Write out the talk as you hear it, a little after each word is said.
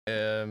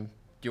Do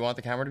you want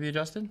the camera to be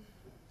adjusted?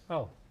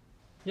 Oh,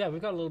 yeah,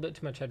 we've got a little bit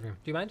too much headroom.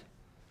 Do you mind?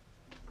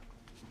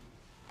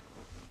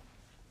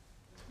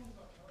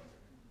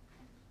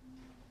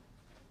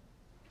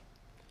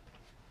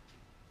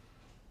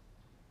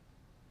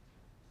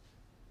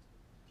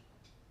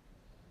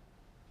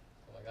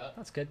 Like that?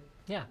 That's good.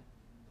 Yeah.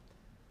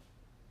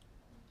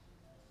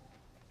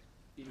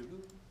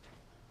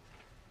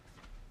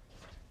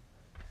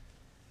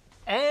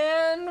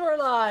 And we're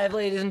live,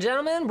 ladies and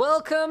gentlemen.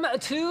 Welcome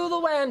to the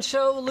WAN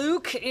Show.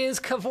 Luke is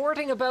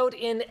cavorting about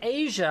in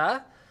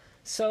Asia,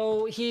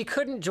 so he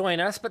couldn't join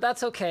us, but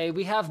that's okay.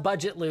 We have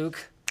budget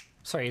Luke.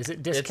 Sorry, is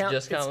it discount?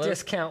 It's discount Luke?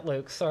 Discount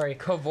Luke, sorry.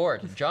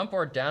 Cavort. Jump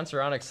or dance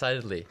around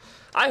excitedly.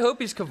 I hope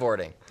he's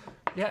cavorting.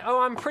 Yeah,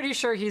 oh, I'm pretty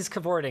sure he's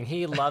cavorting.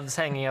 He loves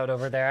hanging out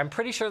over there. I'm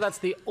pretty sure that's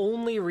the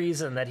only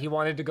reason that he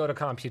wanted to go to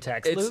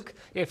Computex. Luke,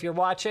 if you're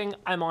watching,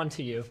 I'm on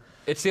to you.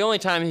 It's the only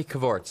time he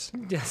cavorts.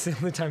 Yes, the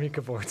only time he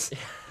cavorts.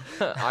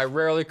 I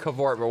rarely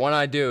cavort, but when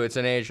I do, it's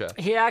in Asia.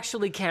 He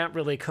actually can't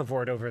really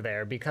cavort over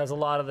there because a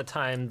lot of the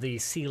time the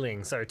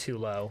ceilings are too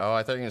low. Oh,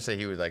 I thought you were going to say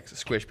he would like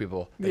squish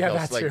people. Like, yeah,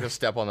 that's like true. He'll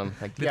step on them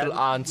like little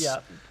ants.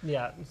 Yeah,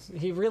 yeah.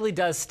 He really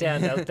does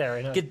stand out there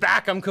in a, Get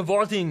back, I'm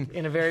cavorting.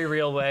 in a very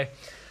real way.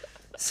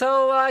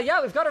 So,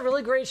 yeah, we've got a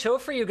really great show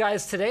for you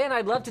guys today, and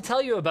I'd love to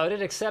tell you about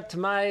it, except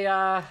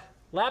my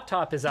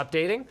laptop is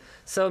updating.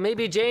 So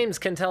maybe James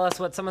can tell us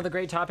what some of the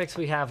great topics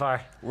we have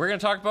are. We're going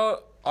to talk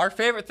about our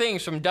favorite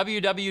things from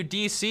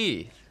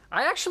WWDC.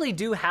 I actually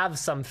do have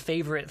some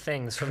favorite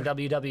things from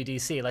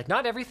WWDC. Like,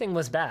 not everything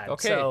was bad.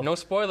 Okay, so. no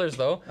spoilers,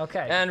 though.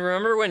 Okay. And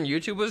remember when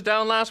YouTube was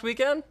down last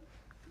weekend?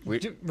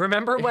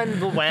 Remember when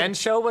the WAN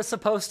show was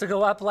supposed to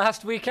go up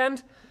last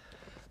weekend?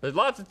 There's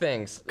lots of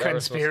things. that were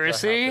supposed to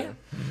Conspiracy?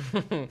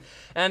 happen.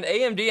 And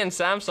AMD and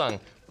Samsung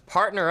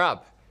partner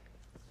up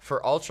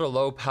for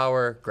ultra-low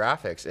power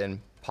graphics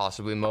in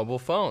possibly mobile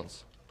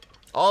phones.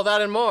 All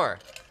that and more.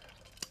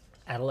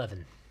 At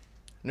 11.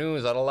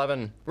 News at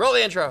 11. Roll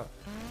the intro.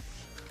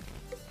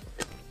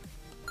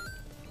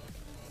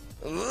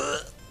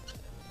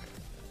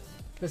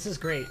 This is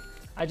great.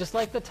 I just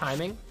like the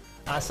timing.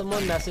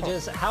 Someone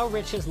messages, how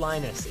rich is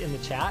Linus in the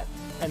chat?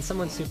 And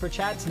someone super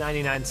chats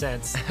 99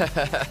 cents.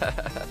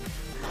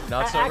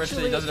 Not so rich that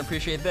Actually, he doesn't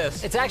appreciate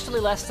this. It's actually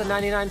less than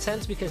 99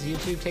 cents because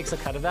YouTube takes a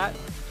cut of that.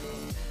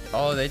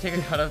 Oh, they take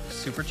a cut of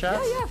super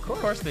chats? Yeah, of course.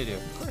 Of course they do.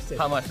 Of course they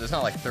How do. much? It's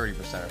not like 30%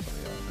 or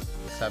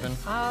something.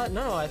 7?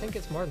 No, I think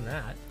it's more than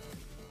that.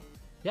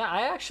 Yeah,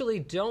 I actually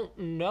don't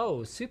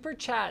know. Super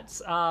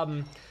chats,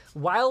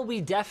 while we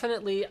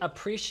definitely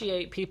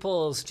appreciate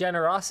people's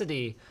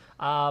generosity,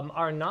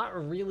 are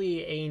not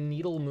really a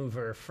needle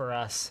mover for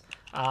us.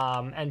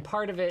 And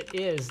part of it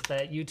is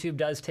that YouTube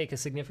does take a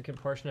significant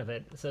portion of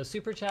it. So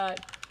super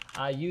chat,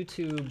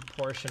 YouTube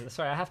portion.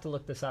 Sorry, I have to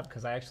look this up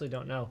because I actually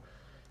don't know.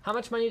 How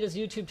much money does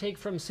YouTube take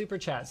from super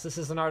chats? This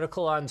is an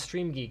article on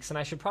Stream Geeks, and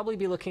I should probably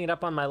be looking it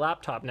up on my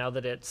laptop now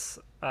that it's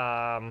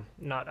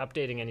not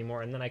updating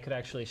anymore, and then I could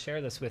actually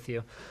share this with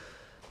you.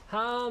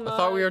 How much? I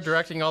thought we were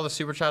directing all the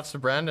super chats to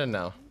Brandon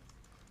now.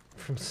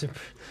 From super.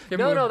 Give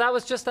him No, a- that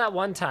was just that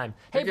one time.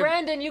 Hey, Give-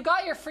 Brandon, you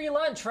got your free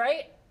lunch,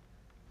 right?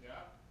 Yeah.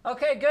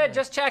 Okay, good.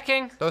 Just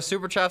checking. Those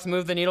super chats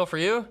move the needle for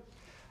you?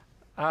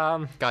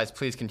 Guys,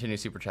 please continue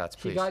super chats,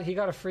 please. He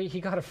got a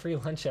free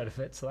lunch out of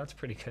it, so that's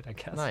pretty good, I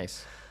guess.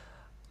 Nice.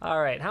 All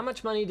right, how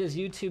much money does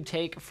YouTube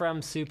take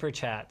from super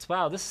chats?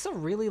 Wow, this is a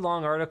really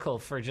long article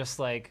for just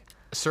like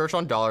Search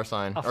on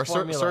 $sign a or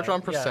formula. search on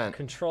Yeah, percent.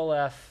 Control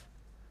F.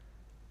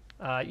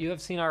 You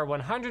have seen our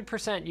 100%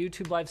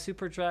 YouTube Live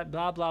super chat,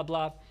 blah, blah,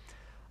 blah.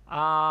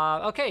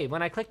 Okay,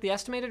 when I clicked the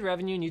estimated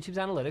revenue in YouTube's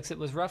analytics, it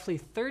was roughly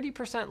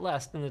 30%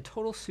 less than the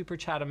total super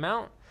chat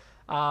amount.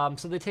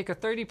 So they take a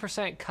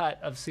 30% cut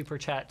of super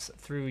chats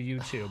through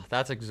YouTube.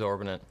 That's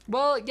exorbitant.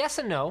 Well, yes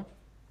and no.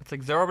 It's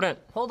exorbitant.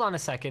 Hold on a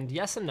second.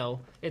 Yes and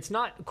no. It's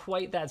not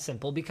quite that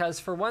simple because,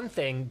 for one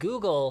thing,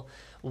 Google,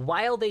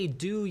 while they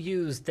do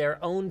use their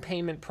own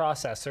payment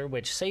processor,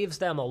 which saves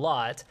them a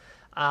lot,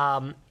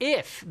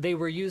 if they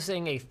were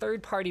using a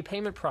third-party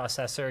payment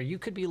processor, you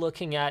could be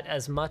looking at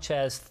as much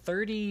as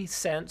 30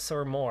 cents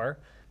or more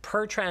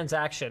per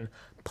transaction,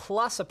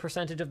 plus a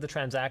percentage of the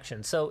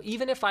transaction. So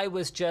even if I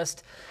was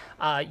just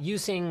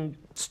using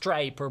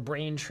Stripe or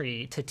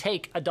Braintree to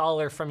take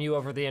 $1 from you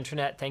over the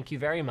internet, thank you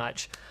very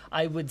much,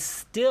 I would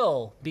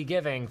still be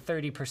giving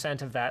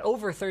 30% of that,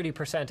 over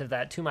 30% of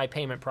that to my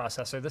payment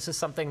processor. This is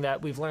something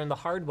that we've learned the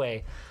hard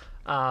way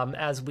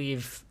as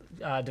we've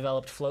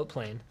developed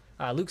Floatplane.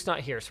 Luke's not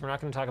here, so we're not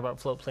going to talk about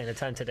Floatplane a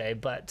ton today,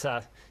 but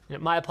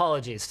my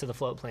apologies to the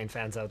Floatplane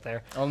fans out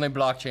there. Only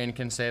blockchain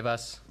can save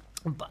us.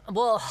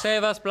 Well,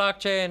 Save us,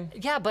 blockchain.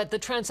 yeah, but the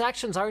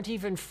transactions aren't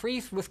even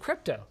free with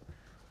crypto.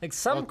 Like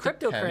some Well, it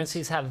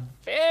cryptocurrencies have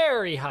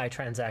very high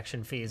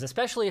transaction fees,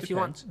 especially if you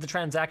Depends. want the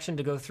transaction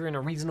to go through in a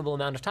reasonable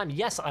amount of time.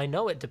 Yes, I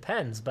know it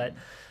depends, but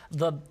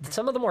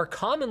some of the more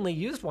commonly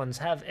used ones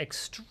have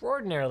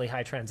extraordinarily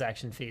high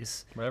transaction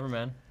fees. Whatever,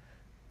 man.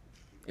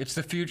 It's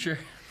the future.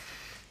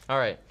 All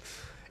right.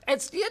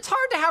 It's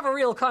hard to have a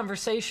real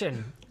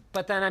conversation,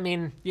 but then, I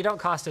mean, you don't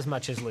cost as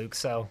much as Luke,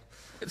 so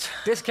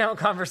Discount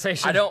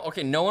conversation.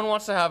 Okay, no one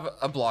wants to have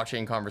a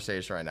blockchain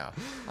conversation right now.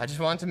 I just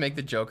wanted to make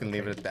the joke and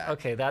leave it at that.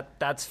 Okay,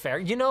 that's fair.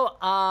 You know,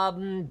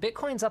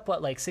 Bitcoin's up,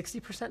 what, like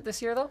 60%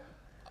 this year, though?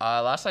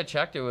 Last I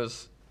checked,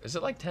 is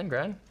it like 10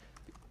 grand?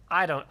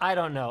 I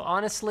don't know.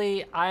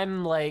 Honestly,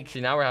 I'm like...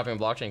 See, now we're having a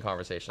blockchain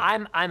conversation.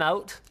 I'm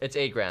out. It's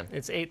 8 grand.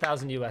 It's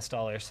 $8,000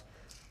 US.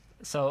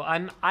 So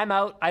I'm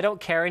out. I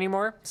don't care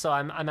anymore. So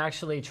I'm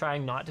actually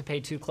trying not to pay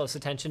too close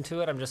attention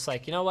to it. I'm just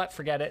like, you know what?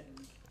 Forget it.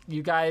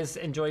 You guys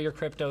enjoy your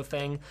crypto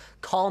thing.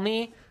 Call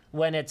me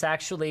when it's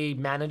actually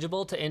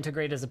manageable to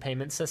integrate as a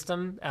payment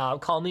system.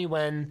 Call me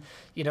when,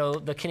 you know,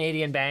 the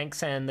Canadian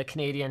banks and the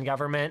Canadian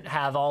government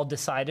have all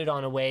decided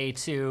on a way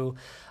to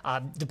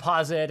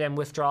deposit and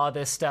withdraw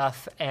this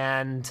stuff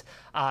and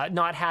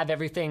not have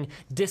everything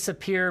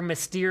disappear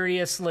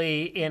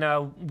mysteriously in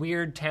a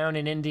weird town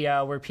in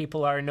India where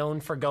people are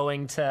known for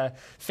going to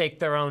fake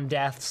their own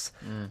deaths.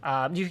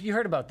 You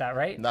heard about that,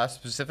 right? That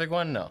specific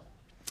one? No.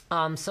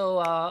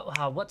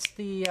 What's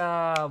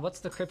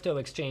the crypto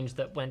exchange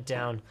that went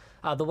down?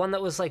 The one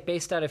that was like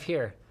based out of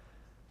here.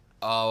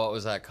 Oh, what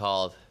was that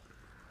called?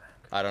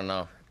 I don't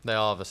know. They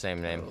all have the same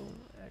name.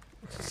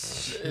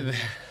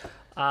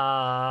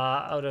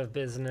 Out of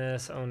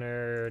business,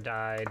 owner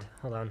died.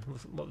 Hold on,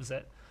 what was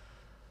it?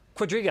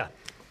 Quadriga.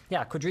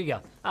 Yeah,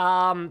 Quadriga.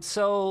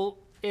 So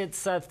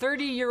it's a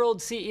 30-year-old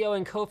CEO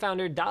and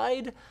co-founder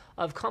died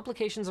of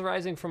complications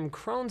arising from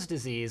Crohn's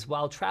disease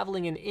while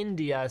traveling in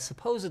India,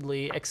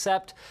 supposedly,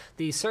 except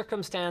the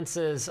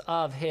circumstances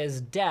of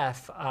his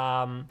death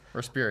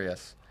We're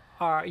spurious.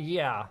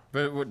 yeah.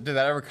 But did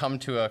that ever come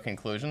to a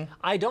conclusion?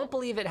 I don't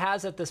believe it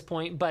has at this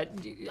point, but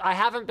I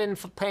haven't been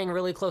paying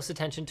really close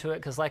attention to it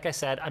because, like I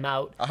said, I'm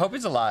out. I hope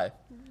he's alive.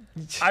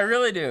 I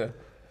really do.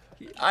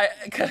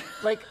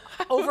 Like,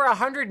 over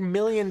 $100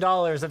 million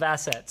of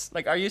assets.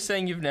 Like, are you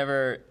saying you've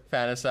never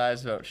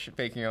fantasized about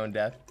faking your own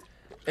death?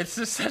 It's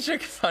just such a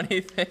funny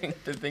thing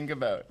to think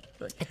about.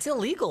 Like, It's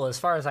illegal as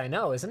far as I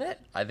know, isn't it?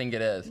 I think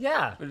it is.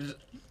 Yeah.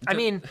 I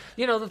mean,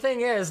 you know, the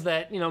thing is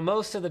that, you know,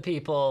 most of the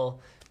people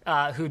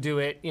who do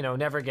it, you know,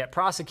 never get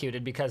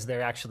prosecuted because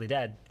they're actually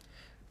dead.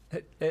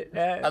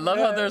 I love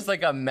how there's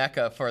like a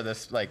mecca for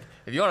this. Like,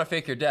 if you want to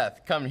fake your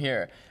death, come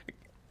here.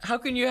 How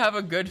can you have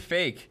a good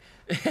fake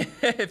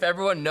if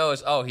everyone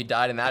knows, oh, he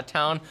died in that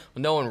town?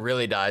 Well, no one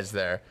really dies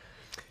there.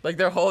 Like,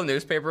 their whole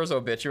newspaper's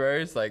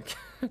obituaries, like,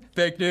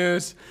 fake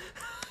news.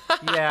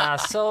 Yeah,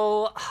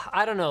 so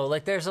I don't know.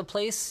 Like, there's a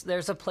place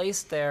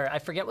there. I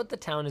forget what the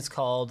town is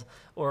called,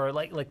 or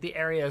like the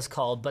area is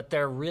called, but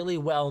they're really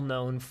well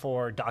known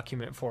for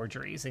document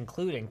forgeries,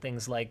 including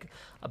things like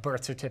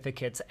birth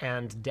certificates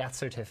and death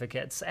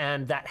certificates.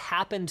 And that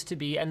happened to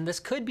be, and this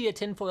could be a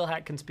tinfoil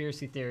hat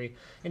conspiracy theory.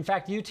 In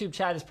fact, YouTube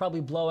chat is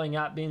probably blowing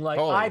up, being like,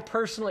 Holy. I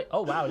personally,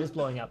 oh wow, it is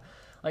blowing up.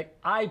 Like,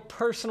 I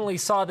personally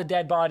saw the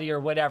dead body or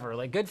whatever.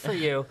 Like, good for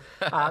you.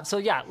 So,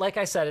 yeah, like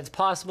I said, it's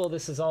possible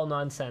this is all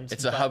nonsense.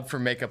 It's a hub for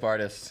makeup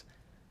artists.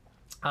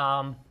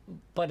 But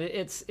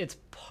it's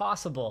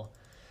possible.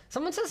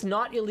 Someone says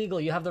not illegal.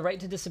 You have the right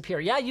to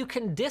disappear. Yeah, you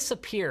can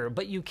disappear,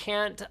 but you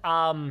can't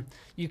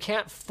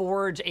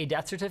forge a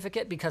death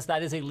certificate because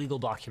that is a legal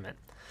document.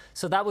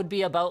 So that would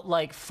be about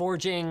like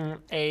forging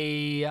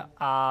a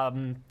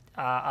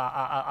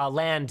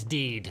land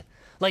deed.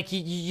 Like,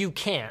 you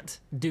can't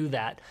do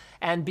that.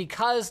 And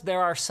because there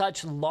are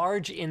such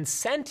large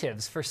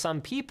incentives for some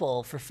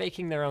people for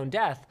faking their own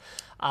death,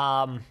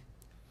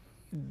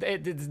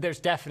 there's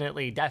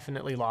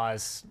definitely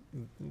laws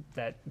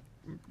that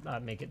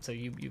make it so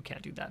you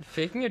can't do that.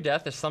 Faking your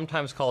death is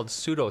sometimes called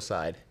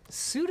pseudocide.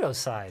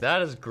 Pseudocide.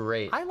 That is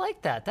great. I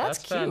like that. That's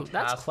cute. Fantastic.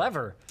 That's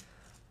clever.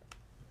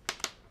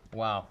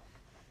 Wow.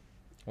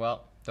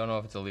 Well, don't know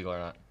if it's illegal or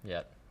not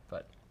yet,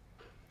 but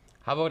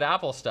how about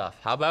Apple stuff?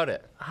 How about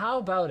it? How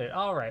about it?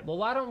 All right. Well,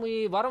 why don't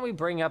we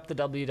bring up the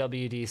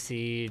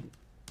WWDC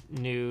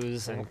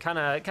news and kind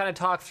of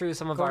talk through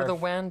some of Go to our the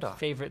WAN doc.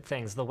 favorite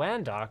things. The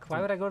WAN doc.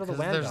 Why would I go to the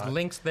WAN There's doc?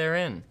 links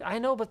therein. I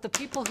know, but the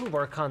people who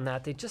work on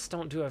that, they just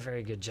don't do a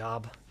very good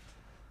job.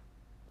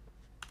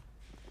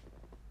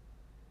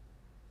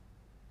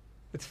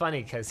 It's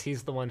funny because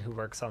he's the one who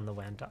works on the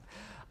WAN doc.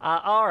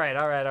 All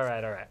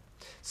right.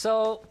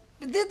 So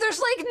there's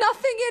like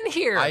nothing in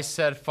here. I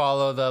said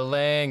follow the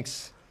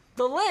links.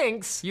 The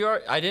links.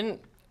 I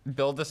didn't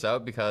build this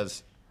out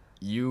because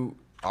you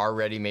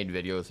already made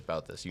videos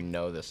about this. You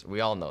know this.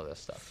 We all know this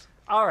stuff.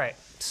 All right.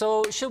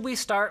 So should we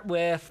start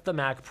with the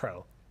Mac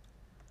Pro?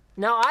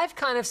 Now, I've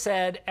kind of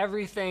said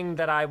everything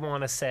that I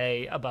want to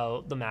say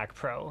about the Mac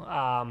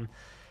Pro.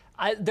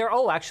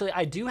 Actually,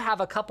 I do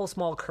have a couple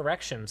small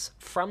corrections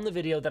from the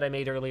video that I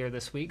made earlier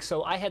this week.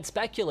 So I had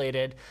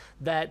speculated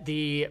that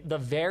the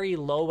very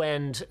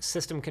low-end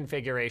system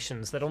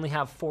configurations that only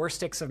have 4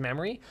 sticks of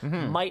memory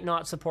might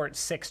not support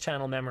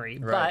 6-channel memory.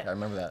 Right, But I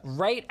remember that.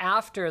 right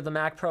after the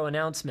Mac Pro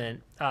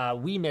announcement,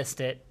 we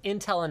missed it.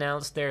 Intel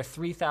announced their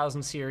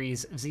 3000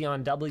 series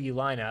Xeon W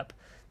lineup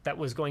that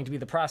was going to be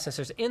the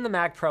processors in the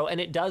Mac Pro, and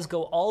it does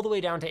go all the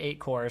way down to 8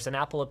 cores, and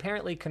Apple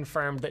apparently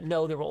confirmed that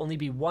no, there will only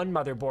be one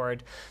motherboard.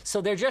 So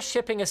they're just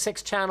shipping a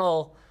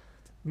 6-channel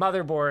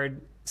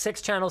motherboard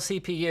 6-channel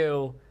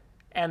CPU,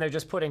 and they're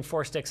just putting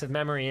 4 sticks of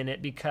memory in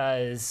it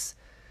because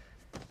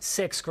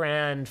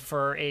 $6,000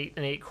 for an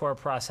 8-core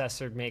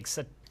processor makes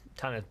a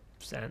ton of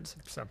sense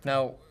or something.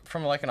 Now,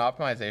 from like an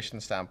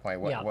optimization standpoint,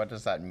 what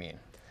does that mean?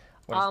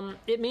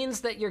 It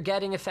means that you're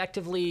getting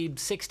effectively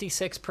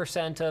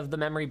 66% of the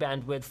memory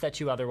bandwidth that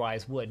you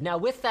otherwise would. Now,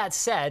 with that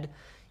said,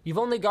 you've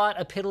only got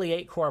a piddly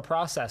 8-core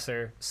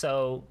processor,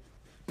 so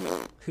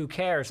who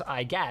cares,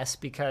 I guess,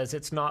 because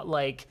it's not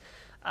like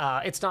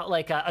a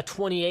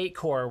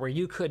 28-core where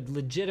you could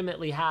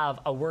legitimately have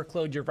a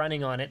workload you're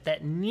running on it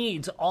that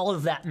needs all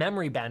of that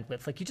memory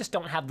bandwidth. Like, you just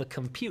don't have the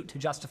compute to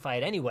justify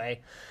it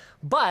anyway.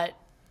 But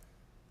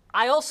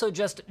I also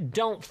just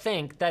don't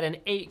think that an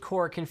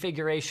 8-core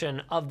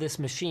configuration of this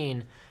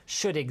machine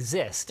should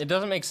exist. It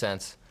doesn't make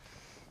sense.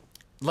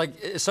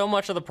 Like, so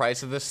much of the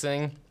price of this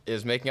thing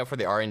is making up for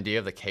the R&D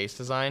of the case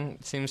design,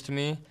 it seems to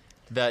me,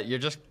 that you're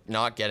just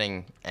not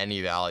getting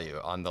any value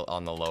on the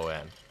low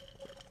end.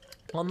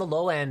 On the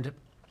low end,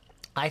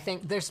 I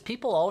think there's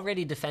people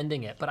already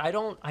defending it, but I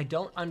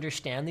don't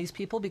understand these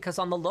people, because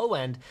on the low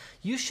end,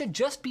 you should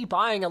just be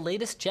buying a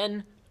latest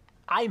gen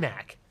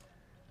iMac.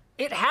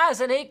 It has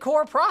an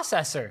 8-core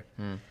processor.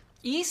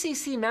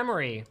 ECC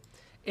memory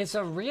is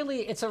a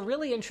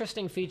really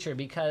interesting feature,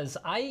 because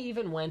I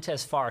even went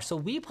as far. So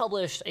we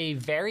published a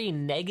very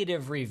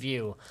negative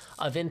review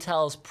of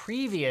Intel's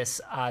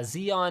previous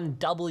Xeon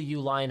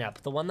W lineup,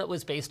 the one that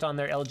was based on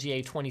their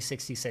LGA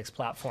 2066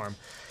 platform.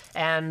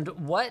 And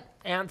what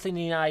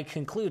Anthony and I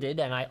concluded,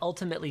 and I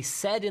ultimately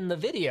said in the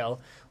video,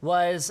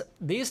 was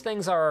these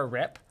things are a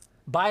rip.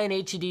 Buy an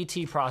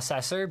HEDT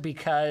processor,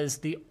 because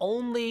the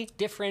only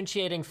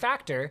differentiating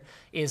factor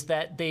is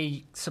that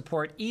they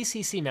support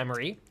ECC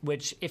memory,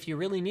 which, if you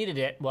really needed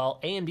it, well,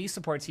 AMD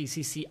supports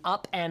ECC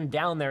up and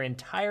down their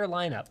entire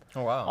lineup.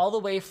 Oh, wow. All the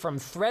way from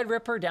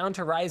Threadripper down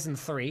to Ryzen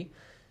 3.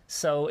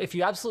 So if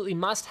you absolutely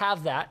must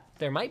have that,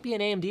 there might be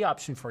an AMD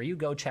option for you.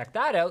 Go check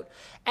that out.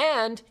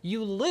 And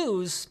you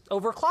lose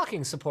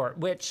overclocking support,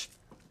 which,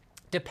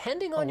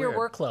 depending on your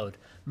workload,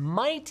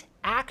 might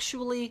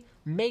actually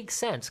make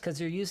sense, because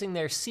you're using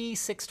their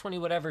C620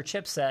 whatever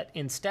chipset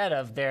instead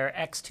of their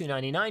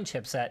X299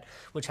 chipset,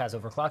 which has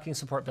overclocking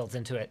support built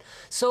into it.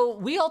 So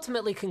we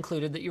ultimately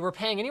concluded that you were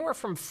paying anywhere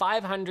from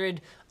 $500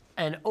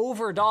 and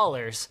over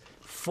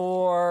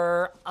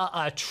for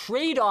a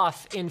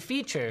trade-off in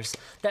features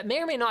that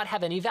may or may not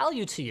have any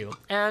value to you.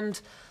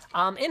 And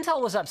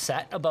Intel was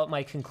upset about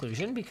my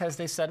conclusion, because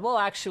they said, well,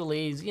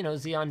 actually,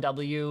 Xeon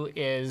W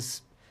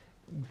is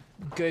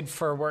good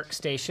for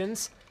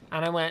workstations.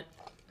 And I went,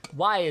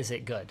 why is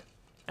it good?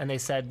 And they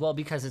said, well,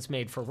 because it's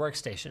made for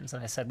workstations.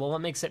 And I said, well,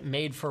 what makes it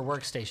made for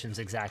workstations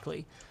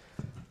exactly?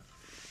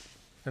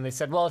 And they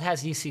said, well, it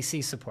has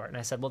ECC support. And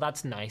I said, well,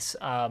 that's nice.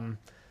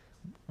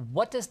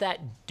 What does that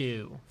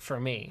do for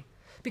me?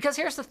 Because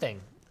here's the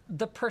thing.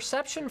 The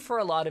perception for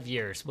a lot of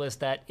years was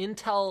that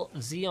Intel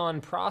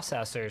Xeon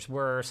processors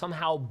were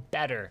somehow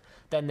better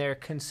than their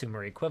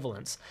consumer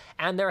equivalents.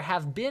 And there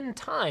have been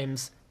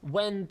times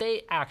when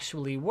they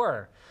actually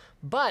were.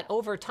 But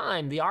over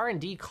time, the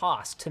R&D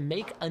cost to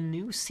make a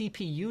new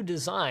CPU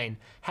design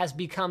has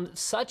become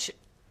such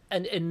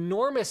an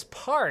enormous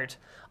part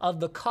of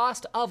the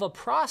cost of a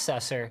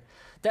processor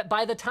that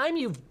by the time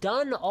you've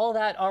done all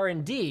that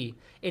R&D,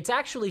 it's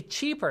actually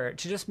cheaper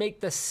to just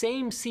make the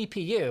same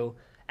CPU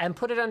and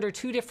put it under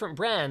 2 different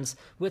brands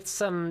with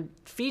some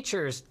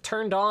features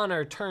turned on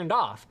or turned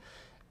off.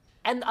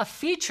 And a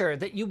feature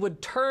that you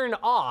would turn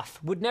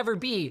off would never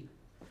be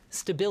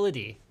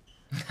stability.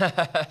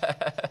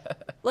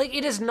 Like,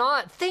 it is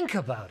not, think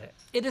about it.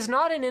 It is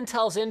not in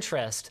Intel's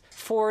interest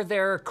for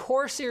their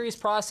Core series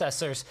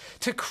processors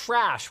to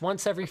crash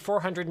once every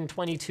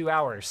 422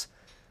 hours.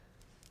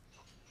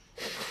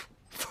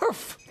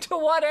 To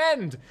what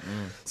end?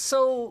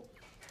 So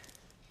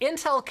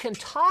Intel can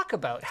talk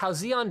about how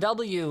Xeon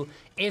W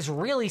is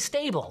really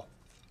stable.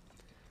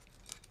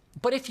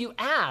 But if you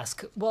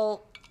ask,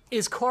 well,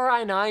 is Core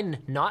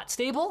i9 not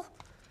stable?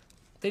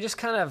 They just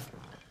kind of,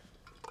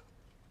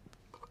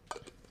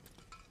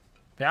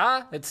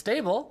 yeah, it's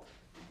stable,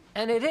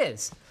 and it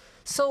is.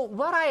 So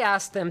what I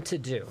asked them to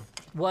do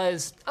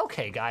was,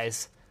 okay,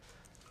 guys,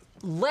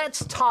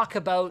 let's talk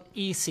about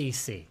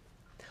ECC.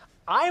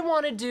 I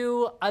want to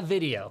do a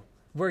video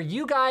where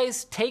you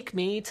guys take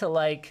me to,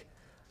 like,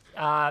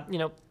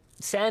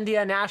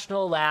 Sandia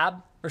National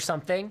Lab or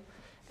something,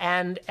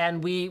 and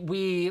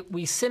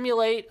we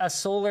simulate a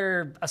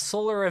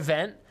solar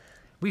event.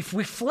 We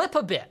flip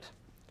a bit.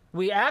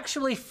 We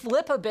actually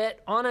flip a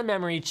bit on a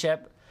memory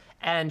chip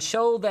and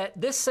show that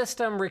this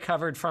system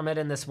recovered from it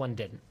and this one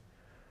didn't.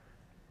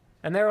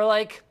 And they were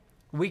like,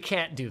 we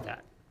can't do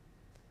that.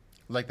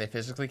 Like, they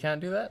physically can't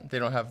do that? They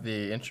don't have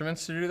the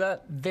instruments to do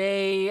that?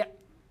 They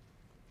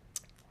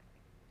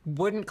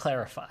wouldn't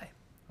clarify.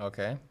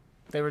 Okay.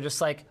 They were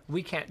just like,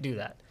 we can't do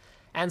that.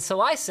 And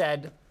so I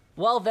said,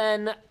 well,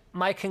 then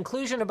my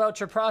conclusion about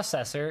your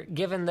processor,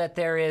 given that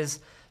there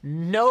is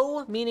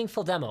no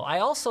meaningful demo. I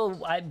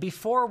also,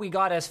 before we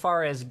got as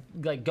far as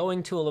like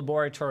going to a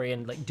laboratory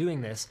and like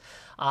doing this,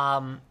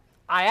 I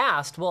I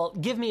asked, well,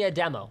 give me a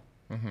demo.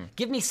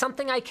 Give me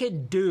something I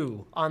could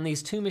do on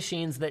these two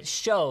machines that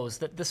shows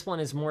that this one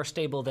is more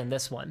stable than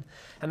this one.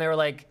 And they were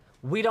like,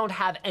 we don't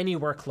have any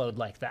workload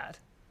like that.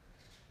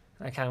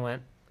 And I kind of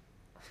went,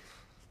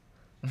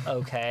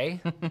 okay,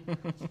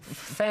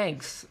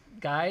 thanks,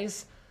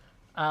 guys.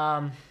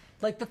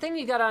 Like, the thing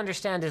you got to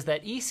understand is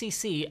that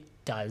ECC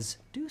does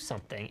do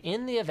something.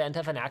 In the event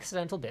of an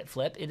accidental bit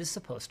flip, it is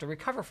supposed to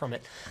recover from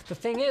it. The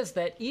thing is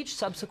that each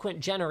subsequent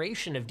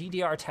generation of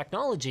DDR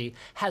technology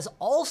has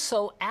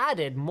also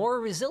added more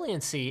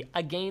resiliency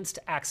against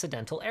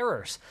accidental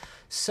errors.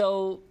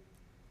 So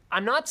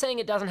I'm not saying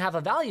it doesn't have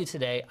a value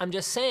today. I'm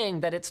just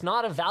saying that it's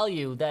not a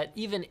value that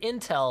even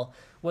Intel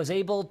was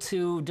able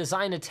to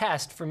design a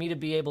test for me to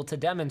be able to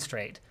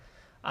demonstrate.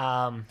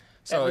 So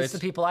at least the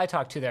people I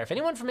talked to there. If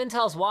anyone from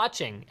Intel's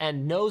watching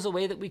and knows a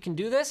way that we can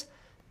do this,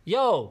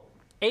 yo,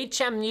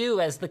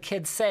 HMU, as the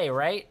kids say,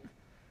 right?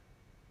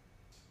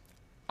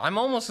 I'm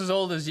almost as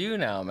old as you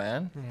now,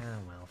 man. Yeah,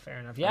 well, fair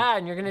enough. Yeah,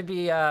 and you're going to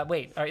be,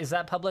 wait, is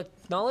that public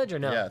knowledge or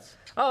no? Yes.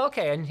 Oh,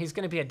 okay, and he's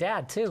going to be a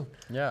dad, too.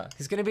 Yeah.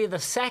 He's going to be the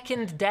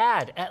second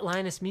dad at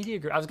Linus Media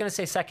Group. I was going to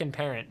say second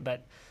parent,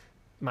 but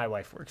my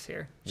wife works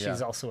here.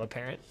 She's also a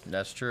parent.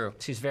 That's true.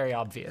 She's very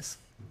obvious.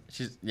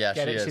 Get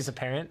it? Is. She's a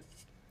parent.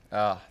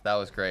 Oh, that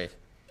was great.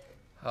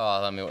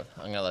 Oh, I'm going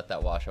to let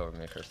that wash over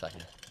me for a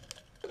second.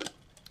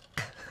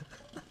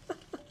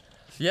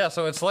 Yeah,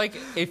 so it's like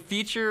a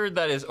feature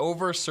that is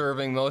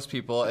over-serving most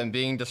people and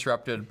being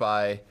disrupted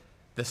by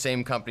the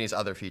same company's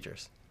other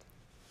features.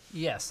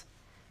 Yes.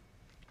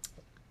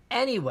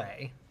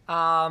 Anyway,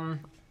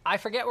 I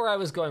forget where I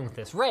was going with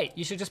this. Right,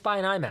 you should just buy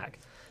an iMac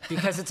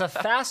because it's a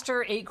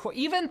faster 8-core,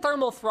 even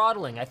thermal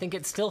throttling. I think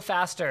it's still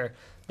faster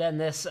than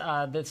this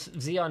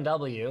Xeon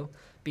W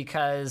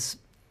because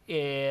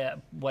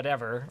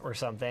whatever or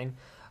something.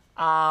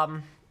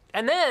 And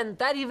then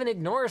that even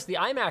ignores the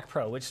iMac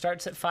Pro, which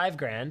starts at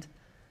 $5,000.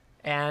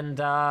 And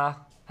I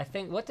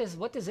think what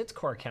does its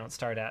core count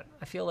start at?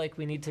 I feel like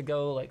we need to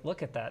go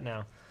look at that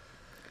now.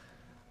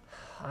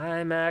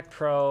 iMac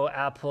Pro,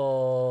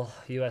 Apple,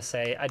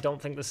 USA. I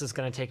don't think this is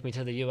going to take me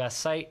to the US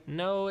site.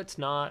 No, it's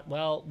not.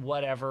 Well,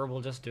 whatever. We'll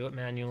just do it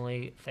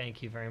manually.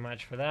 Thank you very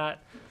much for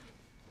that.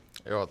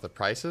 Oh, the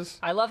prices?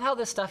 I love how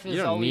this stuff is.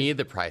 You don't need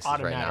the prices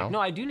automatic. right now.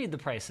 No, I do need the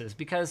prices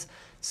because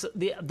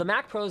the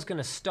Mac Pro is going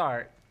to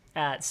start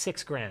at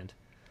 $6,000.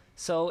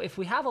 So if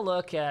we have a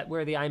look at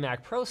where the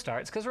iMac Pro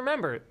starts, because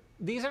remember,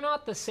 these are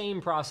not the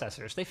same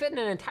processors. They fit in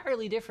an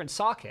entirely different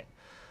socket.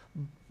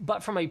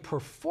 But from a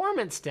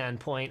performance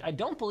standpoint, I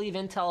don't believe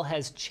Intel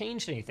has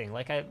changed anything.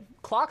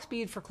 Clock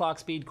speed for clock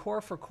speed,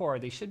 core for core,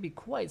 they should be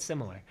quite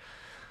similar.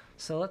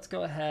 So let's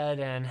go ahead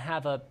and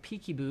have a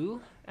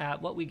peekaboo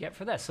at what we get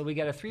for this. So we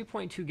get a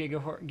 3.2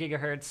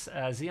 gigahertz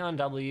Xeon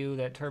W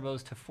that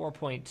turbos to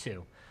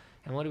 4.2.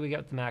 And what do we get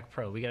with the Mac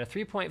Pro? We get a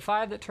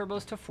 3.5 that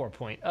turbos to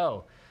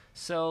 4.0.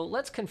 So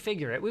let's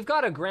configure it. We've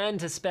got $1,000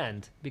 to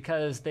spend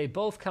because they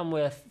both come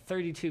with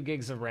 32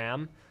 gigs of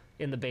RAM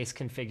in the base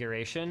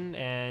configuration,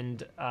 and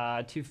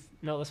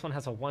this one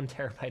has a 1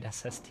 terabyte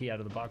SSD out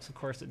of the box. Of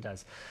course it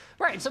does.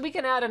 Right, so we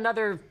can add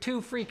another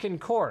 2 freaking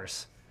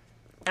cores.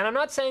 And I'm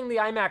not saying the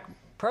iMac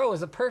Pro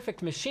is a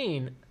perfect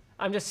machine.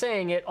 I'm just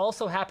saying it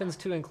also happens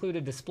to include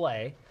a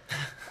display.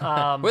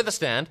 With a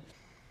stand.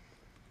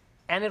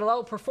 And it'll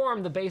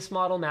outperform the base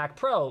model Mac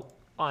Pro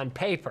on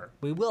paper.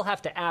 We will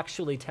have to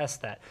actually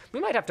test that. We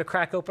might have to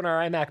crack open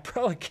our iMac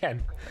Pro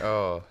again.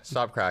 Oh,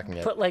 stop cracking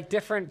it. Put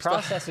different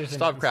processors in it.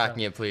 Stop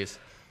cracking it, please.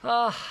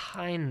 Oh,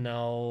 I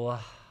know.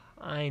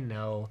 And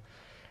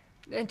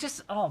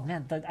just, oh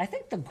man, I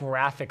think the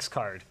graphics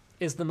card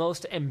is the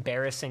most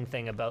embarrassing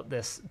thing about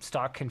this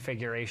stock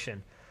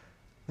configuration.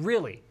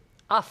 Really,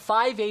 a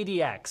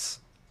 580X.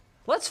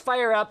 Let's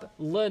fire up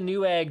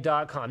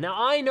lenewegg.com. Now,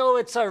 I know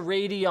it's a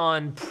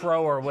Radeon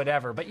Pro or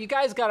whatever, but you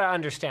guys got to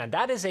understand,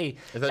 that is a...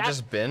 Is that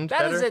just binned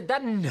better?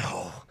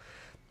 No.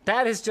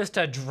 That is just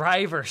a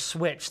driver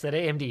switch that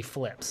AMD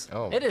flips.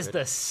 Oh, it is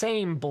the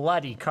same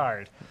bloody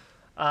card.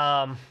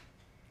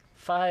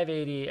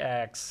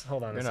 580X.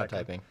 Hold on a second. You're not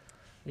typing.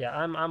 Yeah,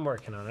 I'm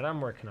working on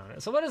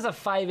it. So what does a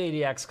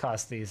 580X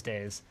cost these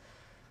days?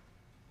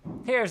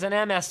 Here's an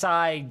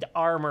MSI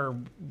Armor,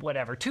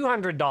 whatever,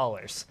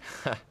 $200.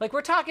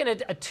 We're talking a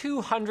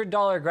 $200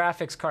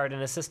 graphics card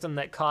in a system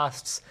that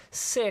costs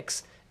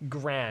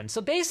 $6,000. So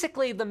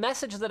basically, the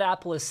message that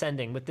Apple is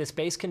sending with this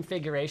base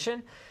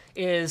configuration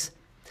is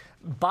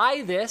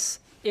buy this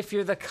if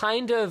you're the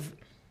kind of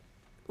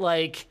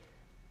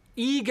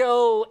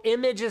ego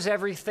images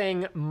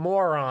everything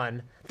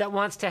moron that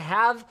wants to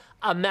have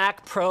a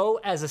Mac Pro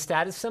as a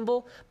status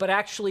symbol, but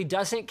actually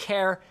doesn't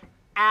care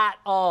at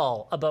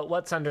all about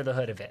what's under the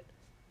hood of it.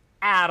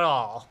 At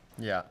all.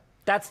 Yeah.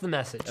 That's the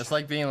message. It's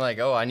like being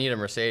oh, I need a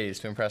Mercedes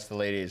to impress the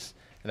ladies.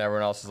 And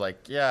everyone else is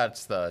like, yeah,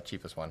 it's the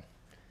cheapest one.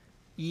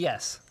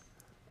 Yes.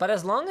 But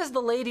as long as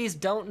the ladies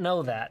don't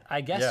know that,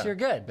 I guess you're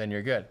good. Then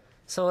you're good.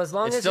 So as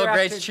long as you're still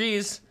grates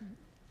cheese.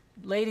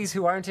 Ladies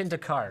who aren't into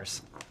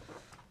cars.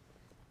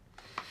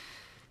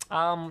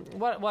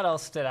 What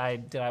else did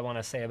I want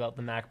to say about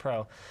the Mac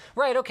Pro?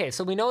 Right, okay,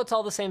 so we know it's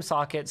all the same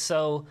socket,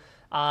 so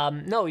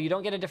no, you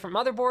don't get a different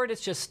motherboard,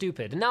 it's just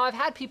stupid. And now I've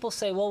had people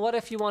say, well, what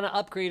if you want to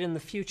upgrade in the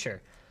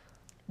future?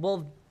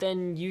 Well,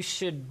 then you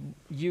should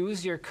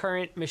use your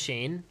current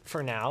machine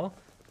for now,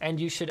 and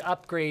you should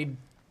upgrade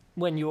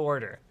when you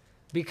order.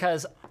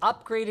 Because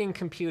upgrading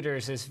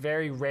computers is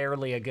very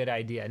rarely a good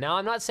idea. Now,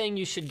 I'm not saying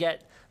you should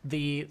get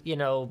the,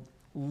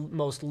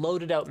 most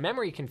loaded out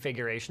memory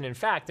configuration. In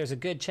fact, there's a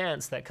good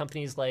chance that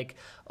companies like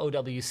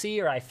OWC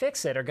or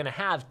iFixit are going to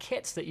have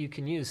kits that you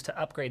can use to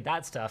upgrade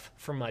that stuff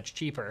for much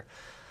cheaper.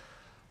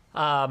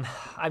 I'm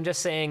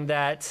just saying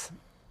that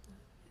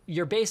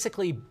you're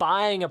basically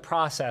buying a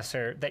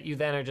processor that you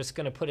then are just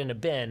going to put in a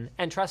bin,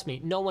 and trust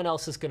me, no one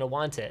else is going to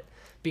want it,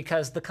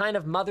 because the kind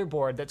of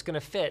motherboard that's going to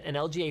fit an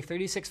LGA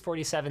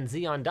 3647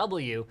 Xeon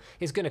W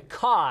is going to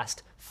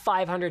cost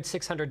 $500,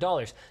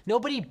 $600.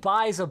 Nobody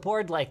buys a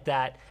board like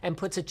that and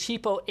puts a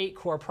cheapo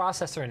 8-core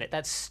processor in it.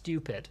 That's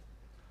stupid.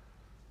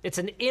 It's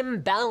an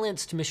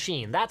imbalanced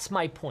machine. That's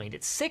my point.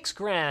 It's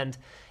 $6,000.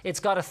 It's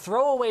got a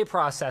throwaway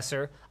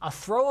processor, a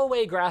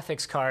throwaway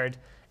graphics card,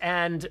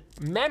 and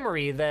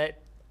memory that,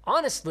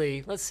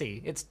 honestly, let's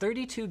see, it's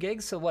 32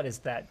 gigs, so what is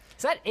that?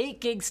 Is that 8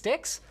 gig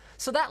sticks?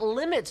 So that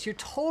limits your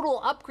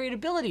total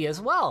upgradability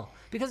as well,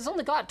 because it's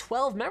only got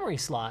 12 memory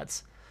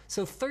slots.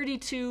 So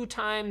 32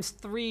 times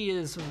 3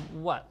 is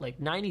what, like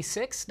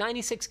 96?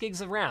 96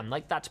 gigs of RAM.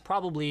 Like, that's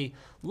probably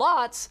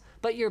lots,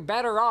 but you're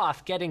better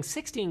off getting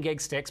 16 gig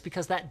sticks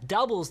because that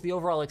doubles the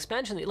overall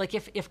expansion. Like,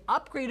 if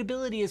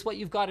upgradability is what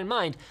you've got in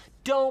mind,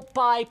 don't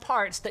buy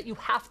parts that you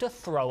have to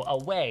throw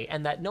away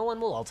and that no one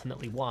will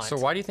ultimately want. So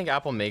why do you think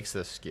Apple makes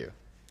this SKU?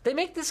 They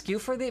make this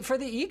SKU for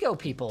the ego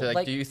people.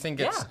 Like, do you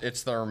think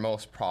it's their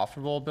most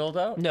profitable build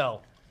out?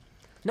 No,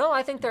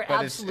 I think they're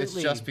absolutely.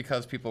 It's just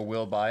because people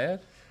will buy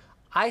it.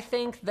 I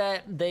think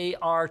that they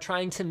are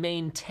trying to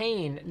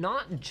maintain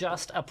not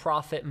just a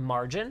profit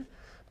margin,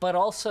 but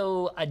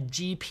also a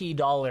GP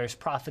dollars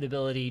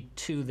profitability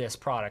to this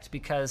product,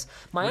 because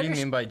what do you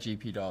mean by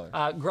GP dollars?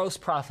 Gross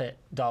profit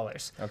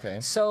dollars.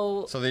 Okay.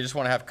 So they just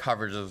want to have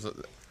coverage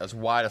as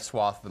wide a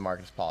swath of the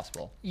market as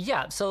possible.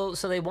 Yeah. So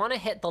they want to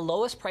hit the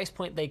lowest price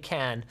point they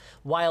can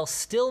while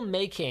still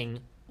making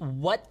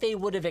what they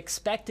would have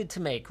expected to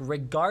make,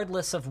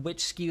 regardless of which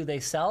SKU they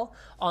sell,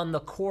 on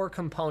the core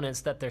components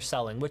that they're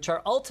selling, which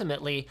are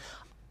ultimately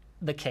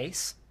the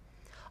case,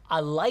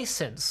 a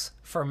license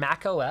for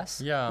Mac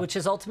OS, which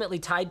is ultimately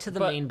tied to the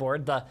main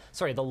board, the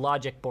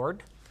logic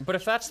board. But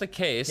if that's the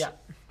case,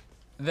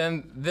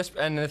 then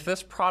if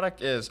this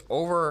product is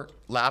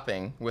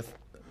overlapping with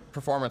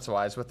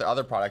performance-wise with the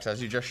other products,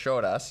 as you just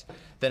showed us,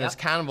 then it's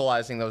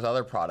cannibalizing those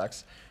other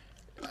products.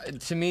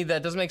 To me,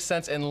 that doesn't make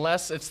sense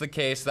unless it's the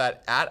case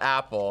that at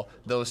Apple,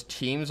 those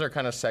teams are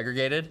kind of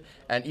segregated,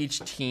 and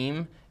each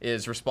team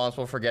is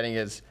responsible for getting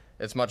as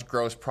much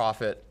gross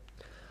profit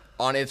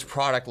on its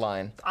product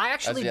line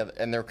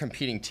and they're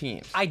competing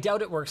teams. I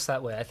doubt it works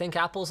that way. I think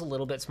Apple's a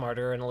little bit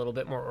smarter and a little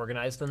bit more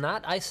organized than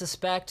that. I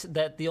suspect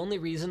that the only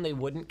reason they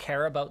wouldn't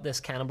care about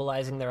this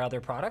cannibalizing their other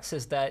products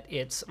is that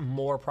it's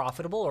more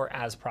profitable or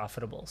as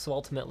profitable. So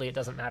ultimately, it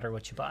doesn't matter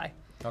what you buy.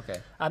 Okay.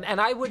 And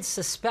I would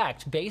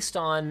suspect, based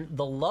on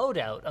the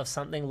loadout of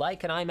something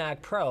like an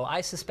iMac Pro,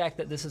 I suspect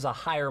that this is a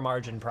higher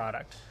margin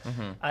product.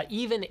 Mm-hmm.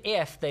 Even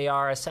if they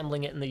are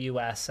assembling it in the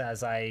US,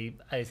 as I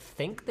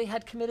think they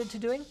had committed to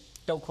doing.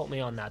 Don't quote me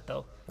on that,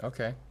 though.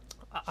 Okay.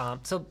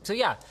 So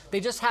yeah, they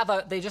just have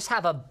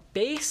a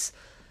base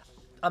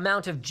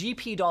amount of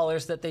GP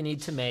dollars that they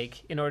need to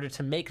make in order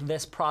to make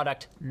this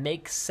product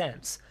make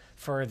sense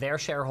for their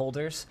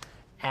shareholders.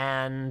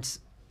 And,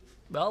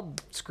 well,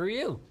 screw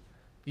you.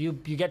 You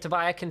get to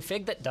buy a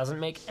config that doesn't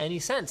make any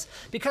sense.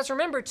 Because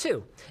remember,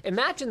 too,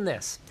 imagine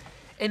this.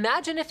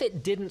 Imagine if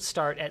it didn't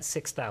start at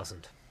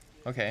 6,000.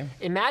 Okay.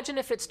 Imagine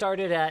if it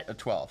started at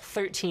 12.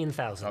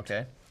 13,000.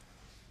 Okay.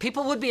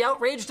 People would be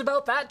outraged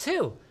about that,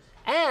 too.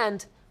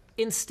 And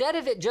instead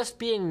of it just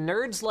being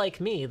nerds like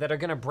me that are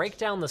going to break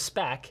down the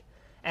spec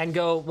and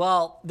go,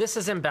 well, this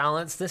is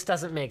imbalanced, this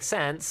doesn't make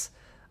sense,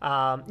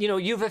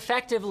 you've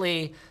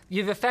effectively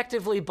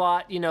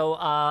bought,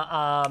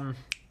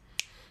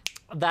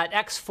 that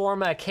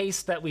X-Forma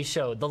case that we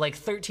showed, the like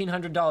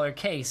 $1,300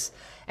 case,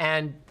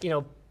 and,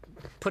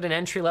 put an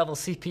entry-level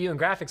CPU and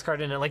graphics card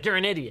in it, like, you're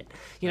an idiot.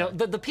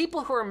 The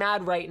people who are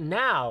mad right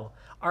now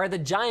are the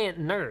giant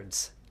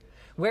nerds.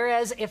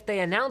 Whereas if they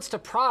announced a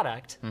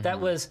product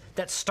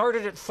that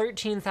started at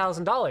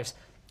 $13,000,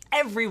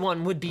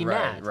 everyone would be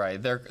mad.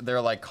 Right. Their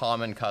like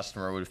common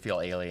customer would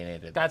feel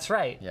alienated. That's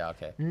right. Yeah.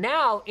 Okay.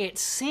 Now it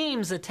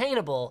seems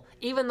attainable,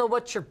 even though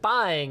what you're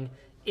buying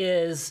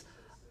is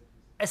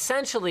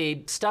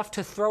essentially stuff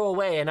to throw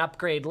away and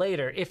upgrade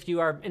later if you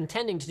are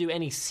intending to do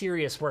any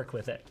serious work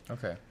with it.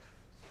 Okay.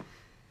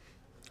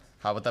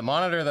 How about the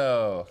monitor,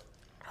 though?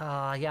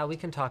 Yeah, we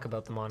can talk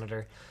about the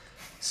monitor.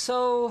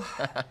 So...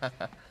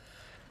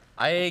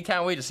 I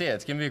can't wait to see it.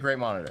 It's going to be a great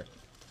monitor.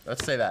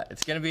 Let's say that.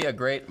 It's going to be a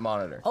great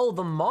monitor. Oh,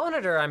 the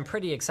monitor I'm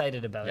pretty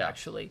excited about,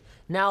 actually.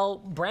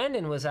 Now,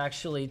 Brandon was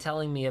actually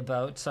telling me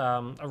about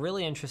a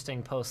really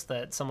interesting post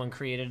that someone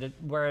created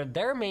where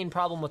their main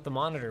problem with the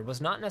monitor was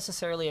not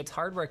necessarily its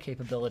hardware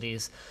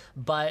capabilities,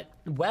 but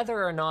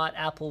whether or not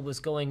Apple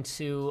was going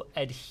to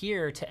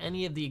adhere to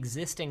any of the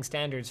existing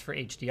standards for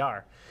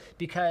HDR.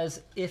 Because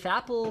if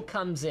Apple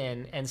comes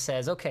in and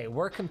says, okay,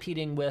 we're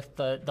competing with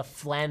the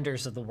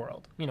Flanders of the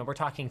world, you know, we're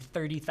talking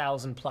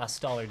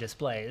 $30,000+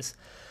 displays.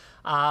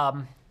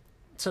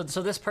 So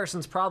this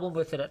person's problem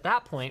with it at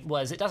that point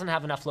was it doesn't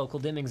have enough local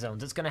dimming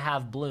zones. It's going to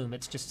have bloom.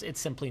 It's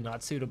simply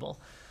not suitable.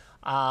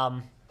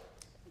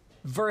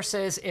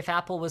 Versus if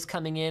Apple was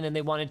coming in and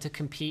they wanted to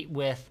compete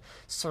with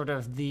sort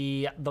of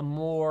the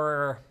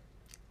more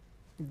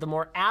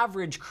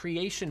average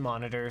creation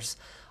monitors,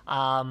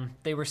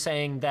 they were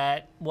saying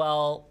that,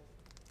 well,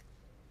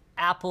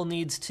 Apple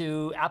needs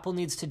to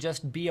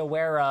just be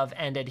aware of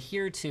and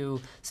adhere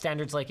to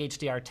standards like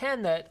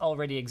HDR10 that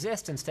already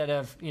exist instead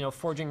of, you know,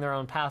 forging their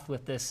own path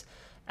with this,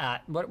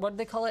 what do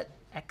they call it?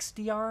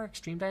 XDR,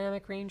 Extreme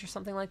Dynamic Range, or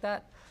something like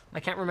that.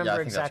 I can't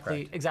remember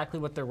exactly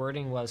what their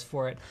wording was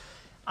for it.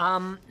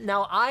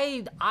 Now,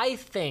 I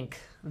think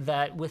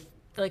that with,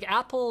 like,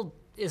 Apple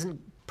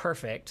isn't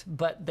perfect,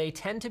 but they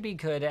tend to be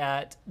good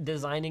at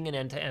designing an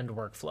end-to-end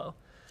workflow.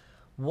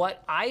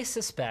 What I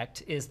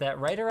suspect is that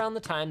right around the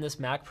time this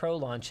Mac Pro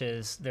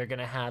launches, they're going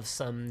to have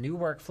some new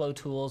workflow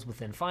tools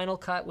within Final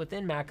Cut,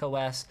 within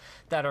macOS,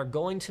 that are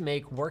going to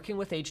make working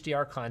with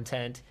HDR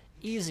content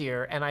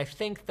easier. And I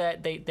think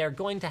that they're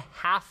going to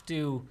have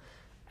to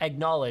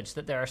acknowledge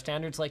that there are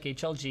standards like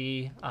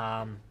HLG,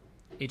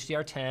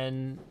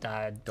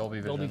 HDR10,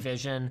 Dolby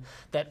Vision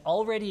that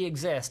already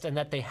exist and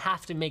that they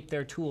have to make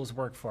their tools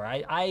work for.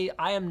 I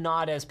am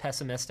not as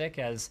pessimistic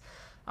as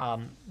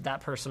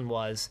that person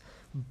was.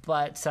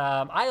 But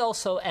I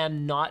also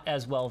am not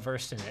as well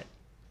versed in it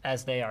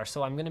as they are,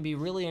 so I'm going to be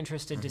really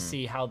interested to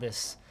see how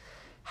this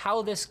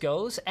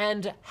goes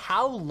and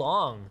how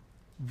long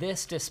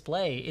this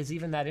display is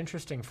even that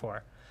interesting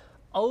for.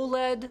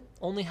 OLED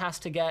only has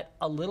to get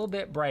a little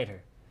bit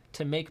brighter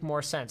to make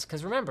more sense,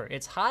 because remember,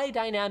 it's high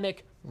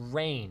dynamic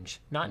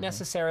range, not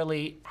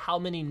necessarily how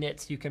many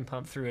nits you can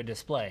pump through a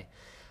display.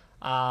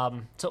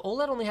 So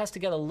OLED only has to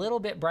get a little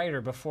bit brighter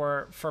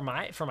before, for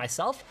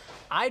myself,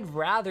 I'd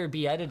rather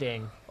be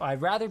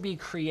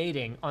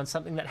creating on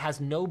something that has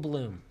no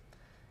bloom.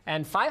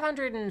 And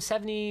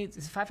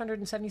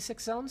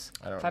 576 zones?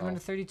 I don't know.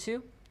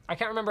 532? I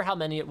can't remember how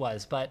many it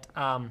was, but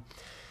on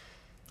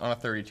a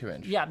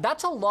 32-inch. Yeah,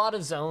 that's a lot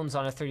of zones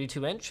on a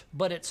 32-inch,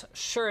 but it's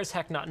sure as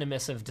heck not an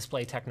emissive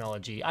display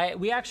technology.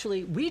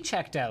 We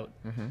checked out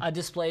a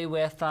display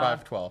with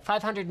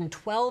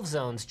 512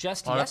 zones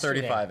just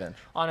yesterday. On a 35-inch.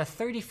 On a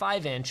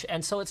 35-inch,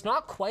 and so it's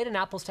not quite an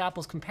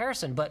apples-to-apples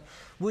comparison, but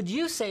would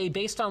you say,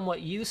 based on what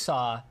you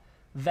saw,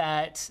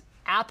 that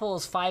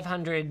Apple's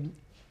 500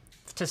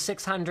 to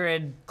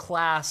 600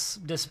 class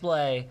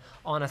display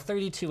on a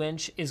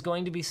 32-inch is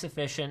going to be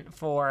sufficient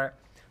for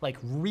like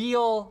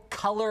real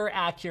color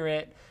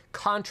accurate,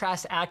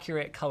 contrast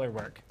accurate color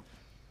work?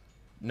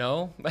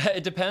 No,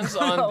 it depends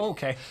on.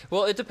 Okay.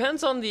 Well, it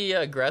depends on the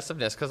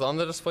aggressiveness, because on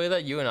the display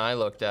that you and I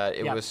looked at,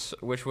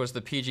 which was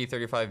the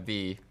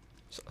PG35B,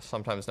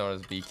 sometimes known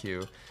as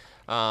BQ,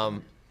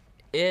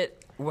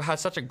 it had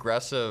such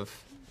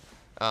aggressive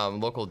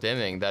local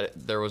dimming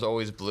that there was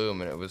always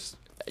bloom, and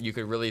you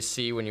could really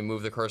see when you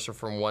move the cursor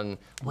from one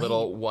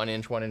little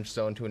 1-inch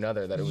zone to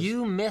another that it was.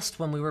 You missed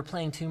when we were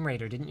playing Tomb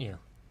Raider, didn't you?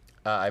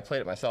 I played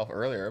it myself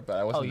earlier, but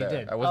I wasn't there.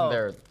 Did. I wasn't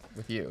there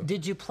with you.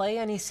 Did you play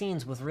any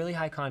scenes with really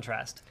high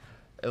contrast?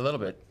 A little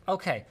bit.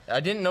 Okay.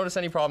 I didn't notice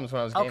any problems when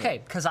I was gaming.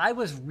 Okay, because I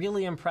was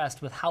really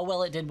impressed with how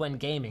well it did when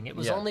gaming. It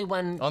was only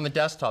when... On the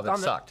desktop, it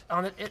sucked.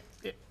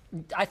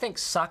 I think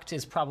sucked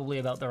is probably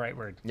about the right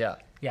word. Yeah.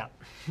 Yeah.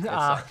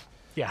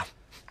 Yeah.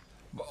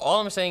 All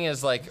I'm saying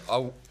is, like,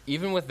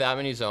 even with that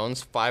many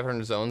zones,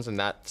 500 zones in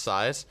that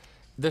size,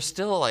 they're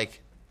still,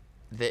 like...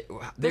 They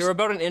were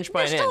about an inch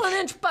by an inch. Still an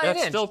inch by an inch.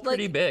 That's still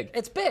pretty big.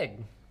 It's big,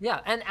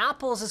 yeah. And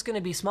Apple's is going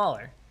to be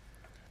smaller,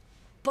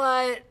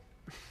 but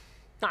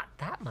not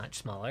that much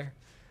smaller.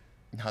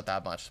 Not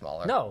that much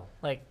smaller. No,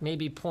 like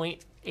maybe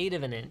 0.8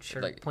 of an inch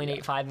or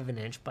 0.85 of an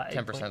inch, but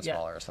 10%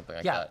 smaller or something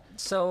like that. Yeah.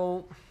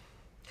 So,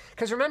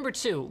 because remember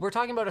too, we're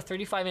talking about a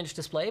 35-inch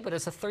display, but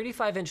it's a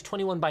 35-inch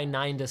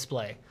 21:9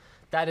 display.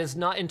 That is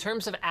not, in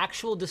terms of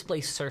actual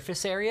display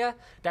surface area,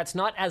 that's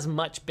not as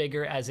much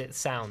bigger as it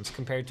sounds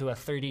compared to a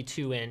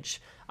 32-inch.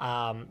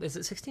 Is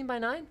it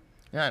 16:9?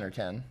 9 or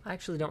 10. I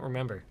actually don't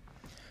remember.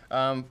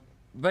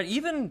 But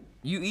you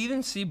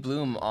even see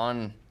bloom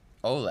on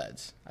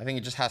OLEDs. I think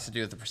it just has to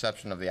do with the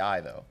perception of the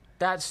eye, though.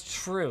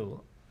 That's true.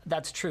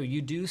 That's true.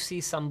 You do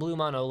see some bloom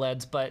on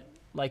OLEDs, but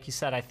like you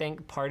said, I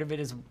think part of it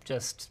is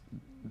just...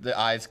 the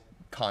eye's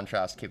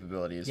contrast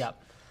capabilities.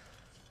 Yep.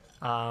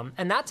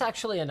 And that's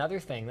actually another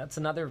thing. That's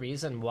another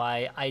reason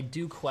why I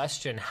do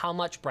question how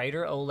much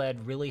brighter OLED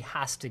really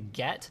has to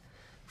get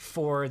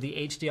for the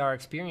HDR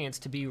experience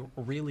to be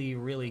really,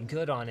 really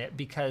good on it,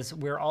 because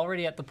we're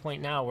already at the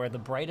point now where the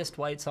brightest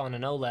whites on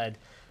an OLED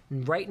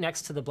right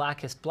next to the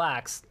blackest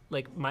blacks,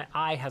 like my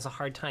eye has a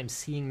hard time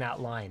seeing that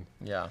line.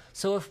 Yeah.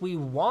 So if we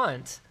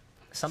want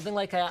something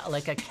like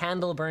a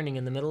candle burning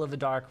in the middle of a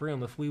dark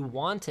room, if we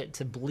want it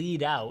to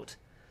bleed out,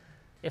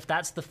 if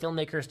that's the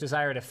filmmaker's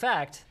desired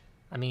effect,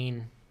 I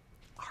mean,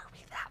 are we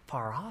that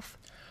far off?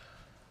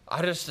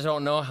 I just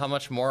don't know how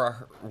much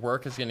more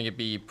work is going to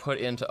be put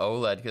into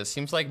OLED, because it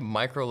seems like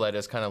micro LED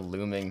is kind of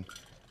looming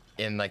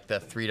in like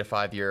the 3 to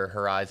 5 year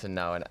horizon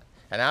now, and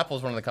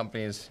Apple's one of the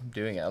companies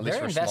doing it. At least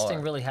they're for investing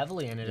smaller. really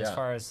heavily in it,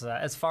 Yeah.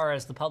 as far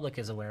as the public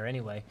is aware,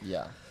 anyway.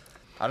 Yeah,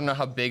 I don't know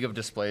how big of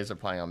displays they're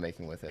planning on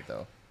making with it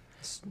though.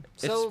 So,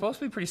 It's supposed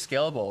to be pretty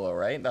scalable though,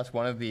 right? That's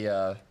one of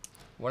the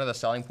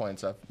selling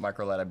points of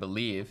micro LED, I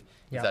believe,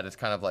 Yeah. is that it's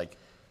kind of like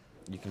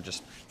you can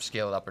just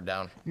scale it up or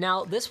down.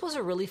 Now, this was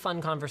a really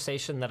fun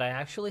conversation that I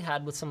actually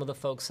had with some of the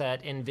folks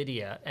at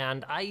NVIDIA,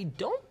 and I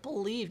don't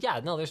believe,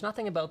 there's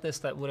nothing about this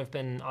that would have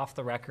been off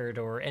the record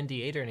or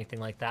NDA'd or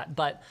anything like that,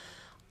 but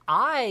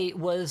I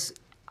was,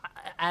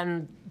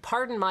 and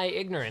pardon my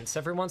ignorance,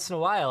 every once in a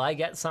while I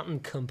get something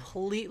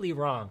completely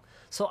wrong.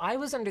 So I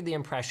was under the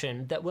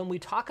impression that when we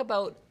talk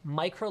about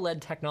micro LED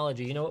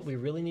technology, you know what, we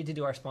really need to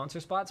do our sponsor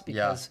spots,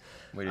 because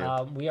we do.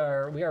 we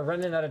are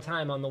running out of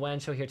time on the WAN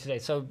show here today.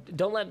 So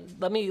don't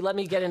let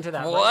me get into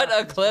that. What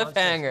right a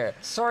cliffhanger!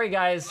 Sorry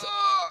guys,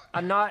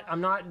 I'm not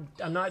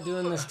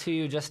doing this to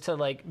you just to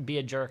like be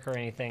a jerk or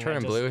anything.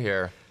 Turning blue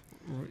here.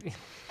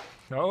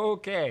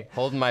 Okay.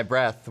 Holding my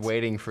breath,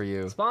 waiting for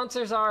you.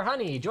 Sponsors are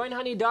Honey. Join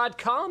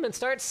honey.com and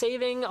start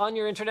saving on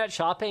your internet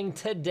shopping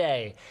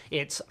today.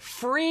 It's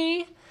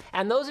free.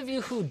 And those of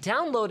you who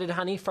downloaded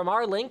Honey from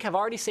our link have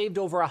already saved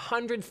over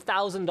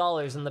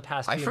 $100,000 in the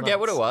past few months. I forget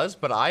what it was,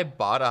 but I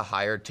bought a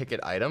higher ticket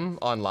item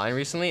online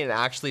recently and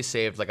actually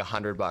saved like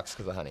 $100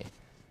 because of Honey.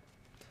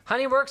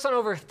 Honey works on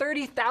over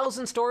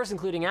 30,000 stores,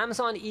 including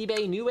Amazon,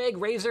 eBay, Newegg,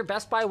 Razer,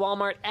 Best Buy,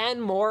 Walmart,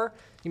 and more.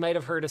 You might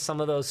have heard of some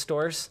of those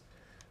stores.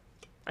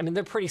 I mean,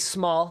 they're pretty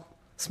small,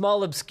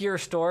 obscure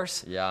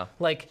stores. Yeah.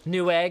 Like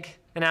Newegg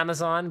and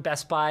Amazon,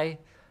 Best Buy.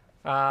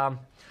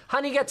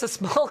 Honey gets a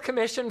small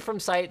commission from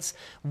sites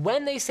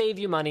when they save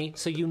you money,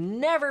 so you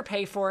never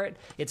pay for it.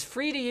 It's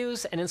free to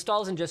use and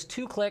installs in just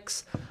 2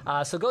 clicks.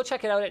 So go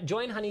check it out at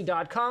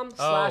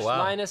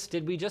joinhoney.com/Linus.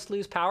 Did we just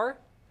lose power?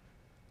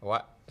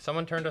 What?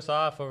 Someone turned us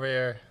off over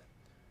here.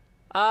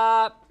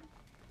 Hello?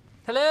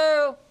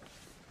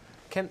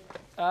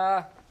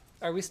 Are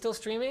we still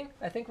streaming?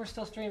 I think we're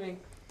still streaming.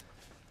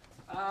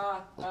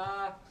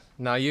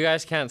 No, you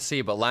guys can't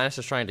see, but Linus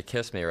is trying to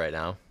kiss me right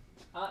now.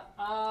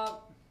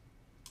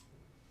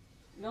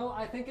 No,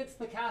 I think it's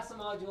the CASA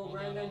module,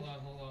 Brandon.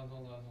 Hold on.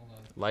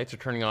 Lights are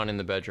turning on in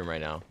the bedroom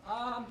right now.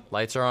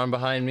 Lights are on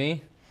behind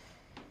me.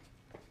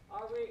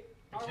 Are we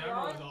Camera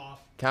on? was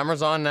off.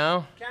 Camera's on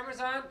now. Camera's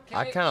on?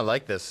 I kind of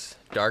like this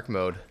dark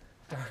mode.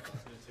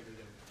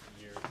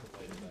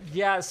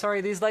 Yeah,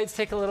 sorry, these lights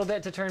take a little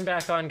bit to turn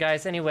back on,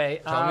 guys.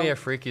 Anyway, Tell me a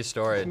freaky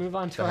story move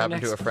on to that our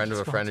happened next to a friend of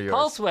a friend of yours.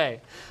 Pulseway.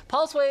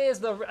 Pulseway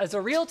is a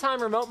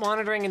real-time remote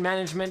monitoring and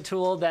management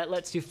tool that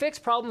lets you fix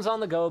problems on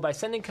the go by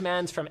sending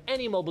commands from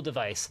any mobile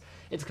device.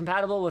 It's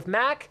compatible with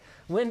Mac,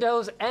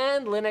 Windows,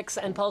 and Linux,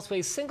 and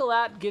Pulseway's single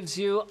app gives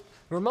you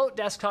remote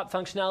desktop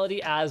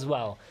functionality as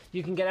well.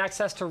 You can get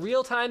access to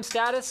real-time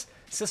status,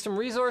 system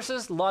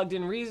resources, logged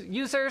in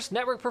users,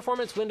 network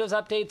performance, Windows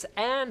updates,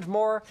 and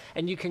more,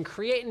 and you can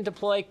create and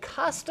deploy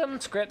custom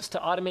scripts to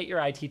automate your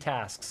IT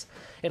tasks.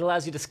 It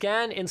allows you to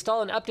scan,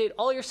 install, and update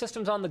all your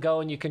systems on the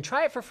go, and you can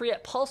try it for free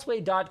at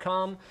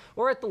pulseway.com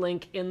or at the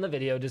link in the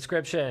video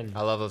description.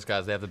 I love those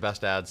guys. They have the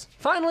best ads.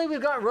 Finally,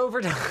 we've got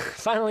Rover.com.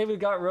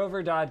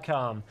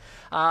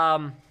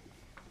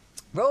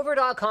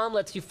 Rover.com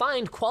lets you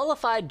find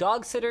qualified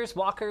dog sitters,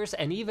 walkers,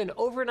 and even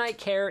overnight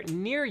care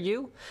near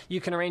you.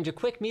 You can arrange a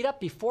quick meetup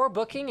before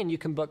booking, and you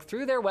can book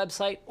through their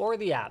website or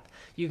the app.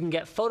 You can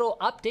get photo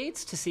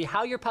updates to see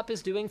how your pup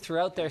is doing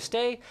throughout their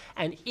stay,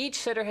 and each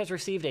sitter has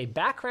received a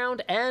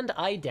background and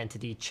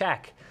identity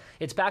check.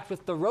 It's backed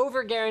with the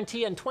Rover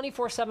guarantee and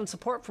 24/7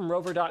 support from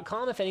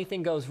Rover.com if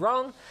anything goes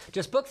wrong.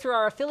 Just book through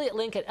our affiliate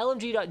link at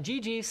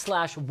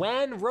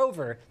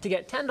lmg.gg/WANRover to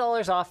get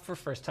 $10 off for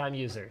first-time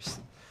users.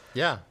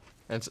 Yeah.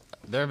 And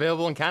they're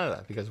available in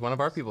Canada because one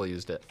of our people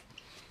used it.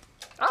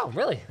 Oh,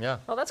 really? Yeah.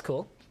 Oh, that's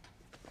cool.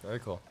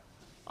 Very cool.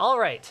 All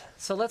right.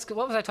 So let's go.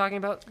 What was I talking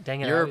about? Dang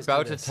it. I You're always do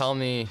about to this. tell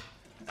me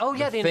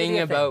the thing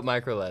NVIDIA about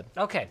micro LED.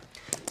 Okay.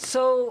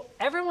 So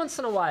every once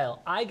in a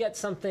while, I get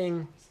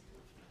something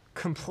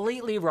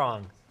completely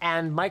wrong,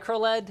 and micro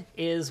LED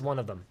is one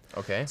of them.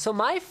 Okay. So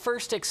my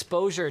first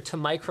exposure to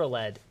micro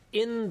LED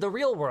in the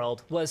real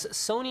world was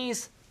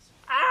Sony's.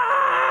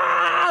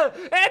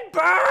 It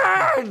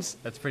burns!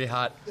 That's pretty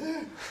hot.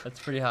 That's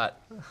pretty hot.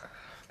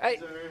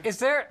 Is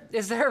there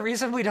a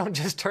reason we don't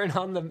just turn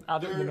on the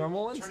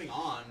normal ones? Turning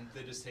on,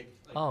 they just take.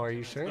 Like, Oh, are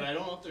you sure? But I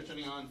don't know if they're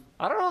turning on.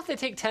 I don't know if they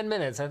take 10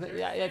 minutes.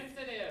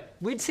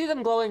 We'd see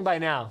them glowing by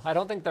now. I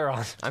don't think they're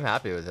on. I'm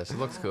happy with this. It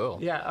looks cool.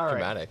 Yeah, all right.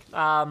 Dramatic.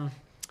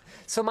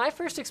 So my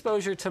first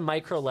exposure to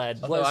micro LED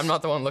Although I'm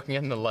not the one looking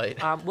in the light.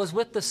 was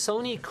with the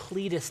Sony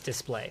Cletus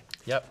display.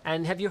 Yep.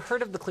 And have you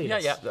heard of the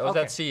Cletus? Yeah. That was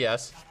at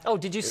CES. Oh,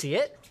 did you see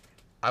it?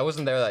 I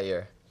wasn't there that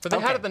year. But they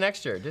had Okay. it the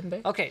next year, didn't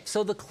they? Okay,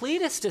 so the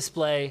Cletus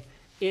display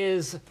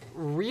is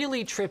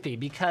really trippy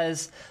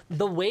because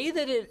the way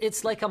that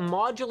it's like a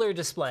modular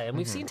display, and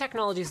we've seen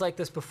technologies like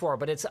this before,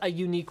 but it's a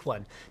unique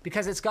one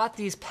because it's got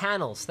these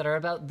panels that are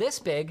about this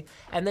big,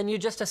 and then you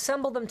just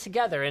assemble them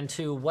together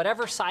into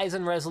whatever size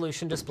and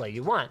resolution display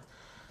you want.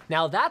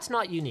 Now, that's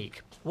not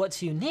unique.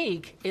 What's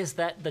unique is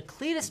that the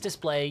Cletus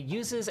display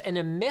uses an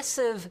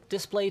emissive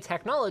display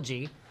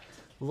technology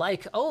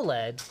like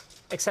OLED,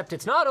 except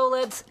it's not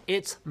OLEDs,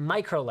 it's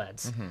micro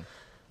LEDs.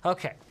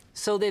 Okay,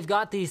 so they've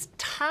got these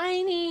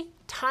tiny,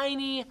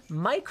 tiny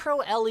micro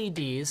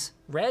LEDs,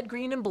 red,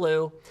 green, and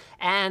blue,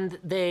 and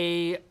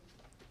they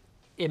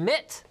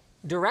emit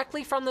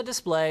directly from the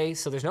display,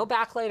 so there's no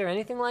backlight or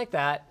anything like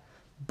that,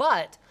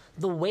 but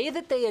the way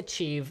that they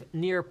achieve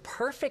near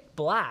perfect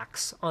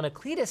blacks on a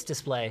Cletus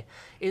display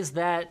is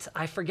that,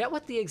 I forget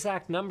what the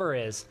exact number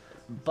is,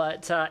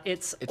 but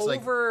it's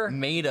over... like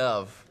made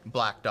of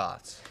black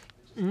dots.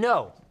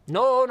 No,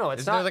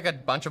 it's Is not. there like a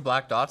bunch of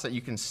black dots that you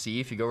can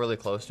see if you go really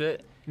close to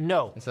it?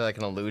 No. Is there like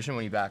an illusion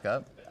when you back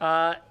up?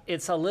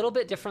 It's a little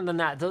bit different than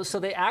that. So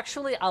they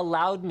actually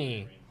allowed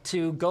me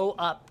to go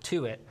up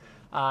to it.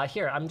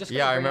 Here, I'm just gonna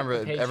Yeah, I bring up remember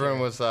the page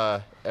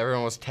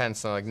everyone was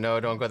tense. I'm like, no,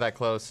 don't go that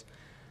close.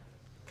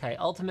 Okay,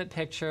 ultimate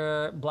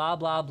picture, blah,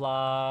 blah,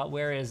 blah.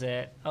 Where is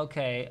it?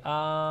 Okay,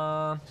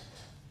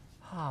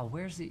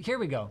 where's the, here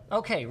we go.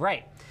 Okay,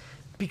 right.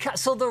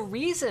 So the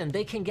reason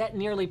they can get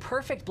nearly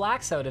perfect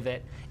blacks out of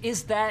it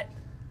is that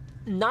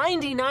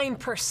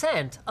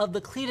 99% of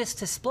the Cletus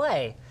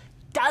display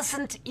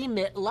doesn't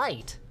emit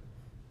light.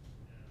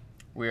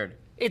 Weird.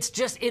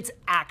 It's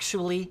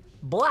actually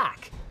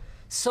black.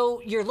 So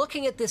you're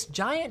looking at this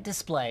giant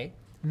display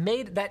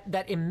made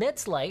that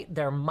emits light.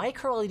 They're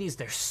micro LEDs.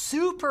 They're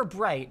super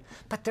bright,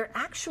 but they're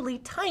actually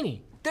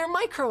tiny. They're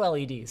micro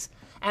LEDs.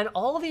 And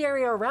all of the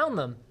area around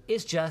them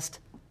is just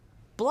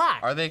black.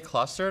 Are they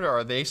clustered or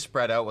are they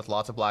spread out with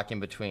lots of black in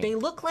between? They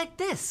look like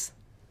this.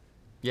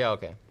 Yeah,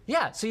 okay.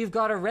 Yeah, so you've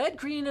got a red,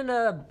 green, and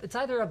it's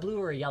either a blue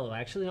or a yellow. I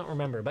actually don't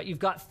remember. But you've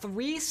got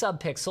 3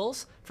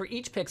 subpixels for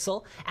each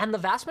pixel, and the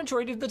vast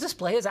majority of the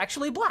display is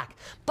actually black.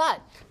 But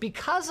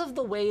because of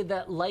the way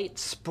that light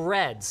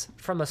spreads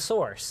from a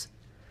source,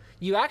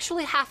 you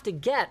actually have to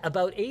get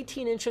about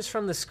 18 inches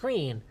from the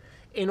screen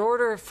in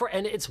order for,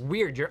 and it's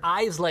weird, your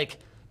eyes like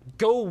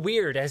go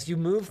weird as you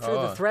move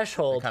through the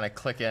threshold. Kind of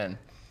click in.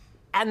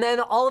 And then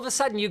all of a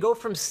sudden you go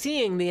from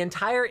seeing the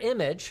entire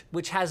image,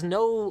 which has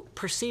no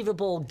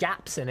perceivable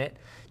gaps in it,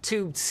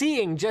 to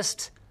seeing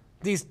just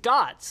these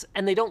dots,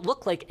 and they don't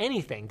look like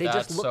anything. They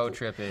That's just look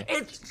so trippy.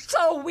 It's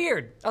so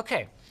weird.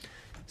 Okay,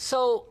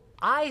 so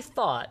I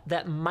thought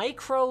that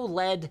micro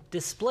LED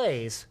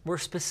displays were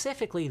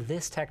specifically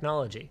this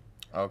technology.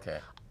 Okay.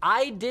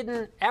 I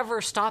didn't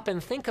ever stop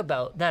and think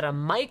about that a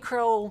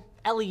micro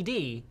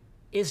LED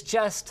is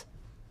just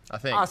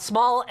a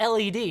small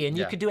LED, and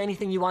you could do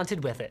anything you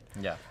wanted with it.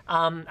 Yeah.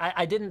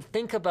 I didn't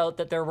think about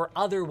that there were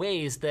other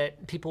ways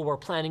that people were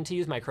planning to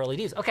use micro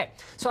LEDs. Okay,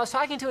 so I was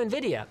talking to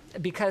NVIDIA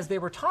because they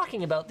were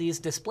talking about these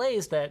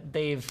displays that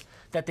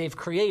they've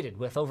created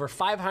with over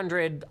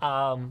 500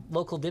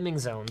 local dimming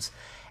zones.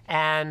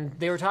 And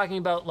they were talking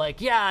about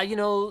like, yeah, you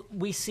know,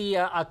 we see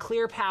a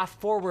clear path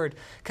forward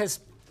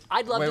because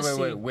I'd love to see...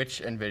 Wait,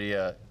 which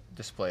NVIDIA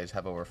displays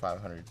have over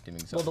 500 dimming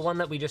zones? Well, the one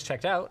that we just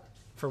checked out,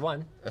 for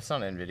one. That's not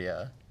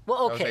NVIDIA.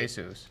 Well, okay. That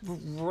was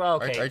ASUS.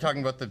 Okay. Are you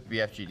talking about the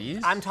BFGDs?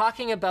 I'm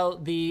talking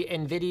about the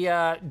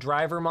NVIDIA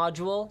driver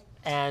module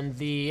and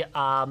the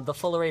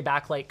full array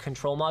backlight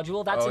control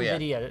module. That's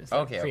NVIDIA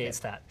that creates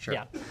that. Sure.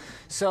 Yeah.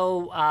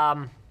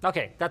 So,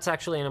 okay, that's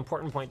actually an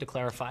important point to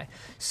clarify.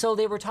 So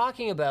they were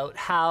talking about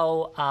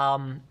how,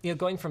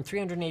 going from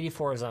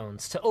 384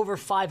 zones to over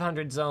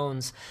 500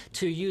 zones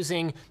to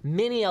using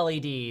mini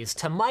LEDs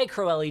to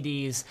micro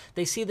LEDs,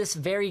 they see this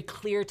very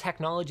clear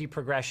technology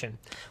progression.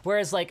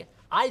 Whereas, like,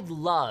 I'd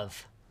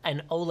love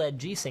an OLED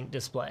G-Sync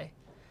display.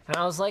 And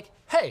I was like,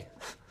 hey,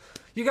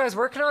 you guys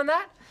working on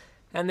that?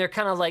 And they're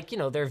kind of like,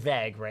 they're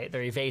vague, right?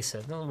 They're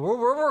evasive. No,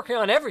 we're working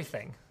on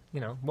everything.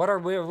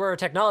 We're a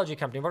technology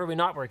company. What are we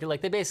not working?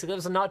 Like, it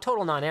was a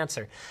total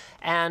non-answer.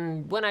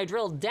 And when I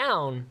drilled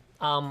down,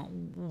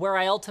 where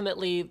I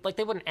ultimately, like,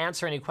 they wouldn't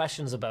answer any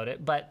questions about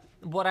it, but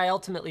what I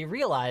ultimately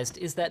realized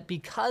is that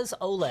because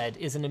OLED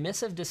is an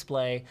emissive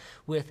display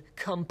with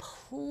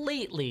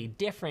completely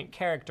different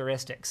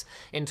characteristics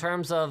in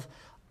terms of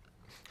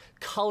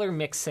color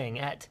mixing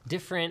at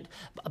different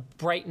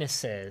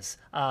brightnesses,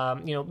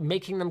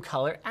 making them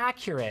color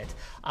accurate,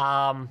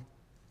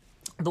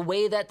 the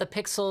way that the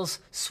pixels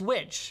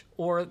switch,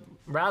 or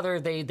rather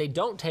they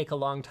don't take a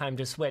long time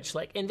to switch.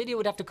 Like NVIDIA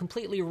would have to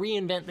completely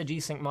reinvent the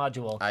G-Sync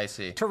module I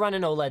see. to run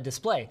an OLED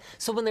display.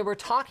 So when they were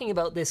talking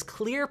about this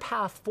clear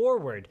path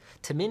forward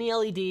to mini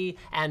LED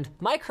and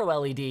micro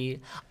LED,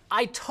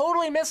 I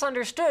totally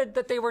misunderstood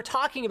that they were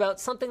talking about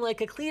something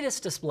like a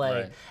Cletus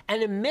display, Right.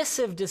 an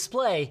emissive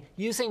display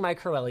using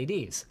micro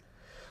LEDs.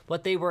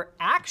 What they were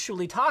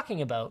actually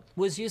talking about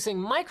was using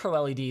micro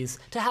LEDs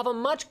to have a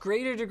much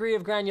greater degree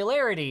of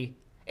granularity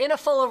in a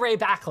full array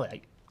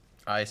backlight.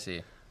 I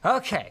see.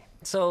 Okay,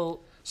 so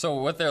So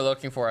what they're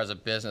looking for as a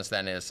business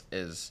then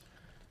is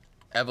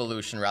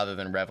evolution rather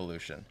than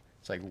revolution.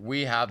 It's like,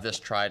 we have this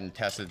tried and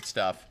tested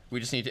stuff. We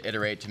just need to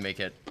iterate to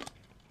make it,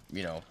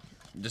 you know,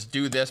 just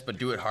do this, but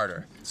do it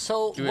harder.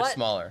 so Do it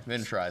smaller,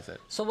 miniaturize it.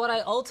 So what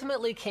I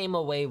ultimately came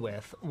away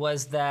with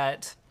was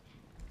that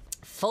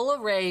full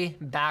array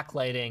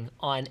backlighting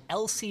on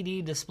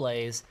LCD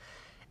displays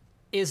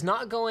is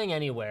not going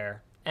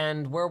anywhere,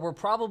 and where we're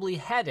probably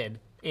headed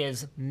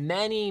is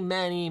many,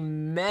 many,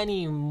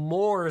 many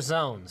more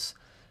zones.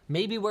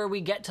 Maybe where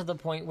we get to the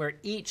point where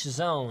each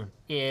zone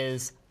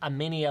is a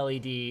mini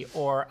LED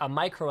or a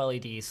micro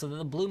LED, so that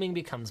the blooming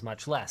becomes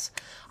much less.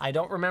 I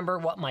don't remember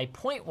what my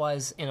point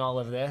was in all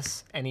of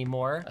this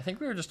anymore. I think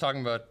we were just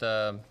talking about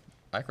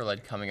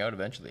microLED coming out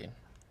eventually.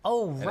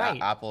 Oh, And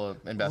right. Apple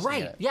investing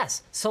in Right, it.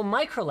 yes. So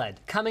microLED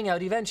coming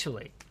out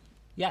eventually.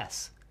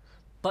 Yes.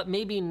 But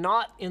maybe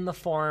not in the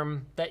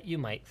form that you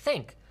might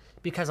think.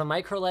 Because a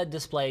microLED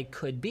display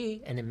could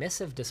be an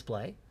emissive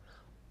display,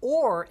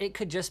 or it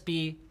could just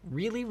be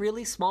really,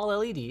 really small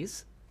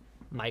LEDs,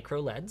 micro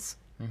LEDs,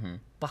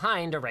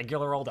 behind a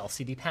regular old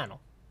LCD panel.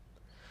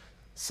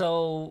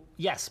 So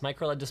yes,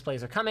 micro LED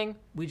displays are coming.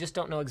 We just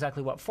don't know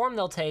exactly what form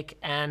they'll take.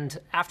 And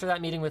after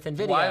that meeting with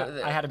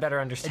NVIDIA, I had a better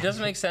It understanding.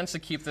 doesn't make sense to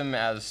keep them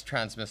as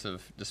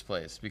transmissive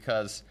displays,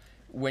 because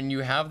when you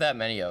have that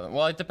many of them,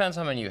 well, it depends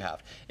how many you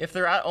have. If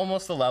they're at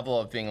almost the level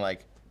of being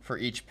like, for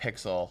each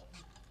pixel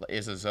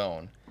is a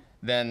zone,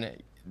 then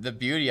the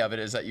beauty of it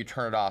is that you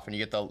turn it off and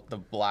you get the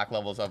black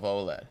levels of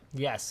OLED,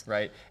 Yes.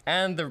 right?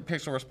 And the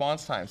pixel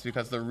response times,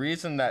 because the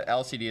reason that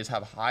LCDs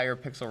have higher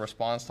pixel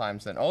response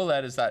times than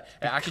OLED is that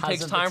it actually Because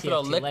takes of the time for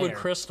the TFT liquid layer.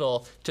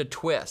 crystal to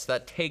twist.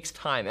 That takes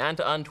time, and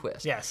to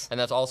untwist. Yes. And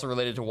that's also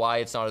related to why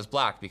it's not as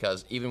black,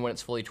 because even when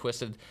it's fully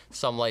twisted,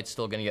 some light's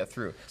still gonna get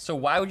through. So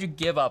why would you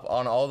give up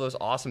on all those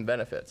awesome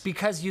benefits?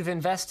 Because you've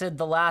invested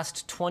the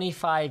last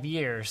 25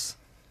 years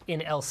in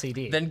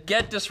LCD. Then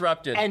get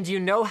disrupted. And you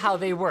know how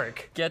they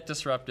work. Get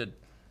disrupted.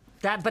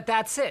 But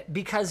that's it,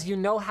 because you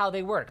know how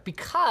they work.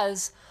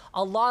 Because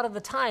a lot of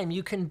the time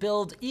you can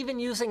build, even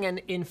using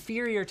an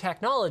inferior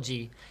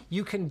technology,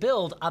 you can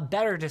build a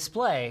better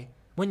display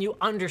when you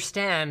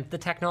understand the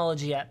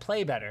technology at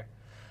play better.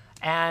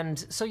 And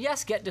so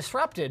yes, get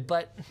disrupted,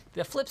 but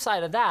the flip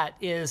side of that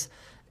is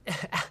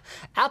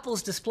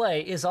Apple's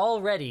display is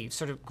already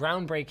sort of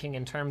groundbreaking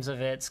in terms of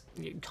its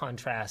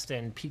contrast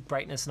and peak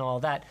brightness and all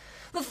of that.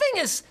 The thing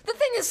is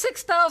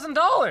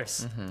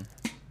 $6,000.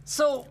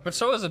 So But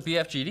so is a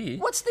BFGD.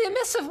 what's the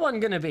emissive one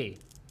going to be?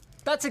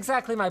 That's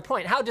exactly my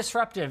point. How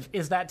disruptive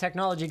is that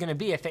technology going to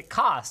be if it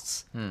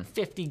costs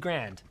 50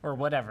 grand or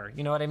whatever?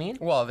 You know what I mean?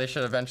 Well, they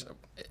should eventually.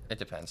 It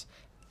depends.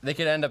 They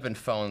could end up in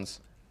phones.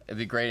 It'd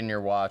be great in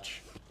your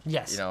watch.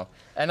 Yes. You know.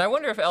 And I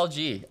wonder if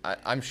LG.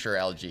 I'm sure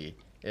LG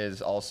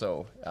is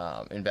also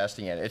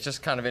investing in it. It's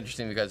just kind of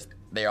interesting because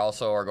they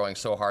also are going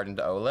so hard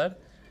into OLED,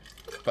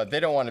 but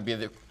they don't want to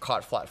be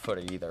caught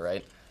flat-footed either,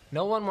 right?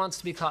 No one wants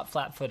to be caught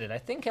flat-footed. I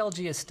think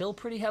LG is still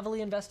pretty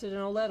heavily invested in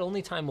OLED.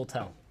 Only time will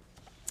tell.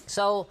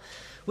 So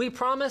we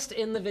promised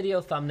in the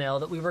video thumbnail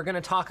that we were going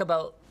to talk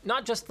about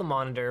not just the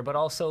monitor, but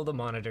also the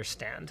monitor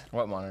stand.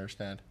 What monitor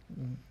stand?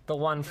 The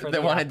one for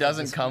The one it Apple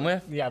doesn't display. come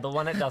with? Yeah, the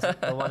one it doesn't.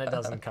 The one it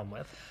doesn't come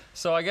with.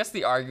 So I guess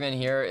the argument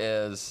here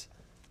is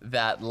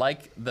that,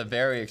 like the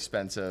very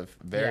expensive,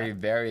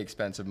 very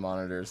expensive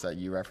monitors that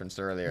you referenced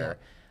earlier,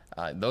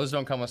 those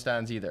don't come with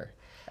stands either.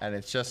 And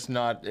it's just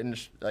not,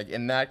 like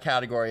in that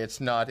category, it's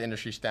not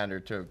industry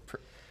standard to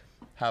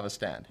have a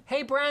stand.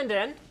 Hey,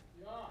 Brandon.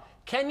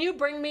 Can you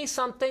bring me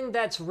something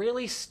that's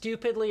really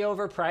stupidly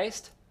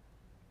overpriced?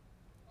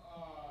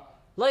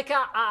 Like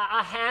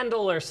a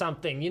handle or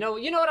something. You know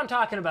what I'm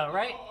talking about,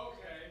 right? Oh,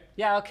 okay.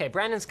 Yeah, okay.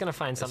 Brandon's gonna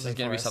find This something is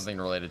going to for be us. something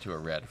related to a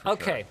red. For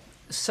Okay,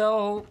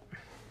 so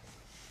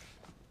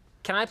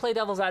can I play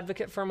devil's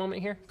advocate for a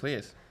moment here? Sure.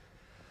 Please.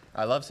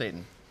 I love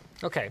Satan.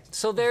 Okay,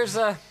 so there's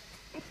a.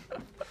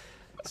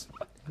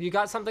 You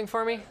got something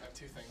for me? I have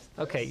two things.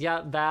 Okay,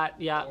 yeah, that,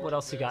 yeah. Or What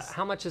else you got? this.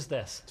 How much is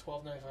this?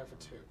 $12.95 for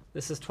two.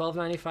 This is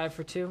 $12.95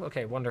 for two.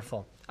 Okay,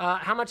 wonderful.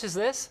 How much is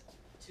this?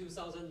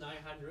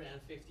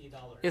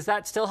 $2,950 Is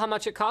that still how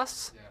much it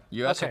costs?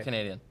 Yeah. US or Okay.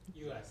 Canadian?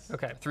 US.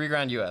 Okay, $3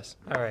 grand US.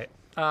 all right.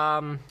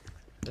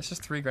 This is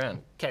 $3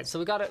 grand. Okay, so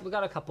we got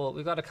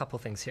a couple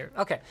things here.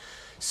 Okay,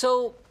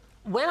 so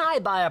when I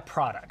buy a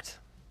product,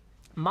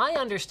 my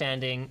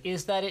understanding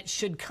is that it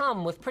should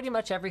come with pretty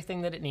much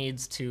everything that it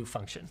needs to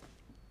function,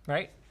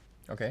 right?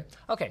 Okay.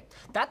 Okay,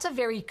 that's a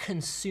very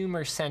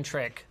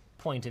consumer-centric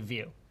point of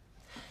view.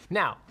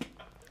 Now,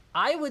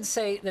 I would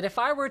say that if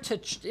I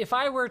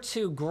were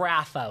to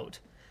graph out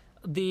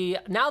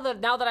now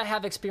that I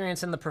have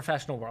experience in the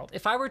professional world,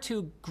 if I were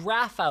to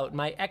graph out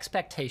my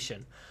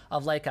expectation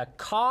of like a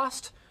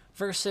cost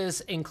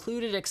versus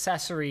included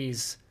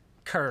accessories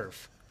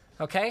curve,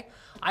 okay?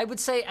 I would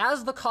say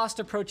as the cost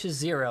approaches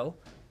 0,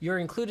 your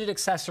included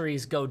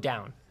accessories go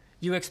down.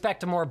 You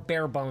expect a more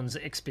bare bones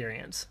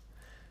experience.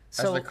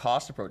 So, as the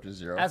cost approaches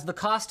 0. As the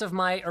cost of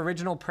my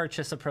original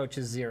purchase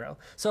approaches 0.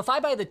 So if I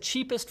buy the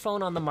cheapest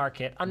phone on the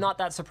market, I'm not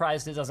that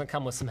surprised it doesn't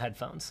come with some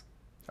headphones.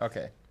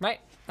 Okay. Right?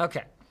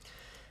 Okay.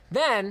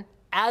 Then,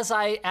 as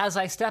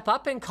I step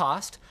up in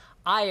cost,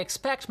 I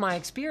expect my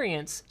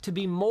experience to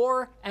be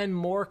more and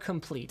more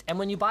complete. And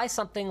when you buy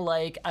something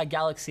like a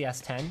Galaxy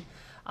S10,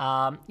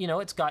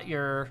 it's got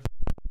your...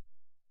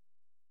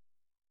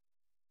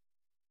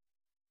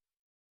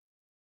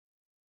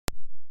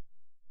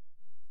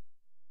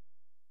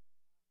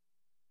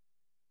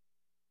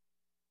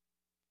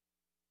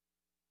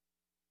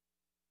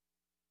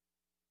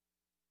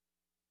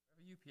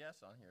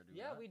 UPS on here, do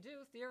Yeah, we do.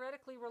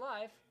 Theoretically, we're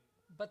live,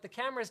 but the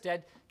camera's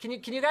dead. Can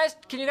you guys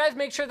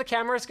make sure the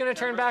camera's going to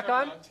turn back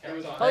on?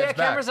 Oh yeah,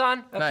 camera's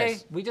on. Okay,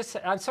 nice.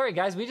 I'm sorry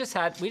guys, we just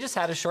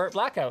had a short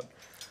blackout.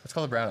 It's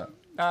called a brownout.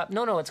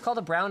 No, it's called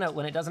a brownout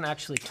when it doesn't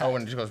actually cut. Oh,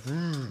 when it just goes.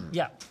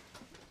 Yeah.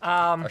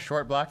 A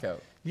short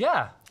blackout.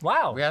 Yeah.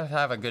 Wow. We have to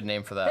have a good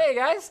name for that. Hey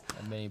guys.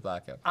 A mini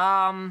blackout.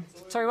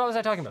 Sorry, what was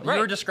I talking about? You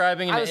were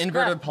describing an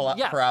inverted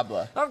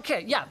parabola.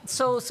 Okay, yeah.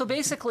 So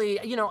basically,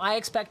 I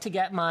expect to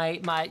get my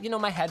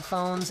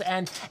headphones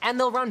and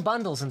they'll run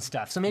bundles and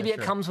stuff. So maybe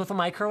it comes with a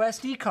micro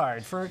SD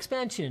card for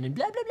expansion and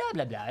blah blah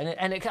blah blah blah,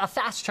 and a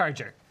fast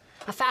charger.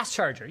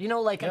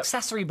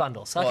 Accessory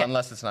bundles. Okay. Well,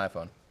 unless it's an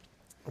iPhone.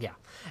 Yeah.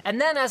 And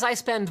then as I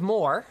spend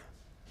more,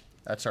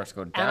 that starts to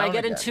go down. and I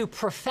get again. into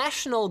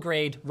professional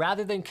grade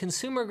rather than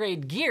consumer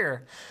grade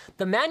gear,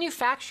 the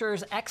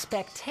manufacturer's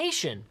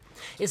expectation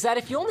is that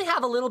if you only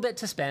have a little bit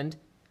to spend,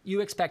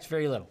 you expect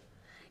very little.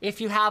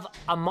 If you have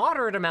a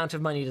moderate amount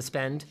of money to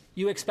spend,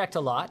 you expect a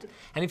lot.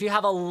 And if you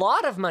have a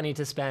lot of money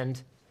to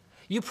spend,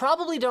 you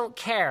probably don't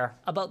care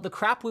about the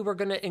crap we were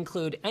going to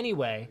include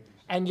anyway,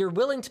 and you're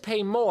willing to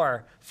pay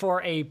more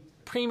for a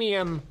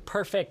premium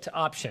perfect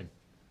option.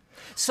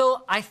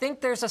 So I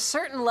think there's a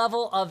certain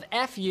level of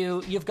F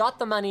you've got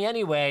the money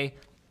anyway,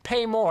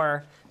 pay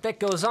more, that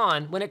goes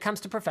on when it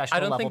comes to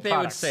professional level products. I don't think they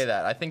would say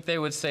that. I think they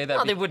would say that.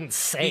 No, they wouldn't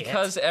say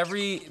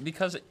it.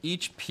 Because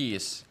each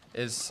piece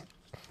is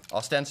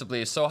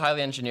ostensibly so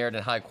highly engineered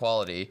and high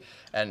quality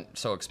and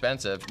so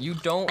expensive,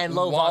 and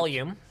low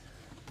volume.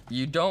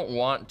 You don't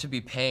want to be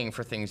paying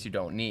for things you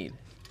don't need.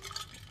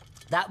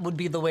 That would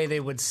be the way they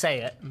would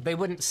say it. They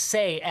wouldn't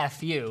say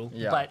F you,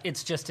 but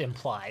it's just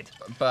implied.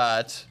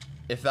 But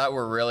if that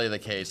were really the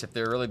case, if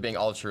they're really being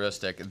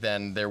altruistic,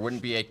 then there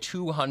wouldn't be a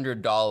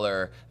 $200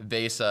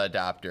 VESA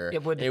adapter.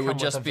 It would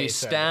just be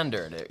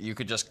standard. You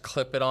could just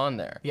clip it on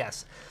there.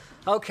 Yes.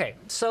 Okay,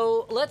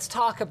 so let's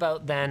talk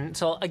about then,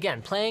 so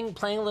again, playing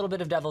a little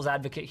bit of devil's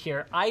advocate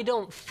here, I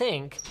don't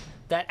think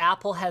that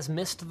Apple has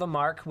missed the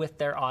mark with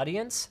their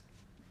audience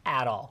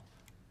at all.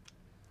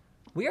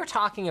 We are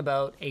talking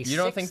about a You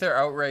don't think they're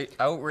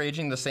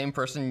outraging the same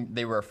person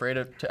they were afraid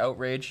to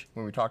outrage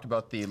when we talked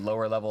about the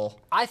lower level?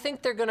 I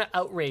think they're going to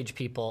outrage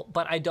people,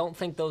 but I don't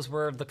think those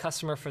were the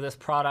customer for this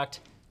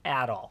product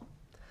at all.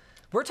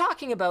 We're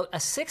talking about a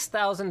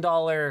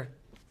 $6,000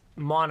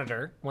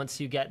 monitor once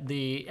you get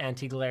the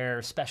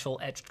anti-glare special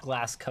etched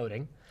glass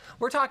coating.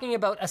 We're talking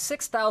about a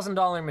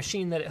 $6,000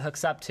 machine that it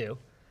hooks up to.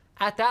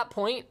 At that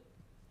point,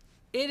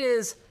 it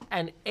is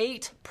an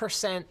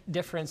 8%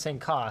 difference in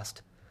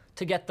cost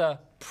to get the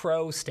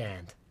Pro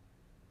stand.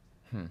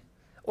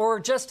 Or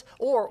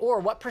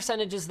what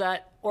percentage is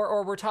that?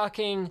 Or we're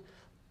talking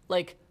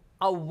like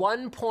a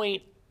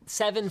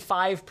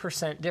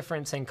 1.75%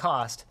 difference in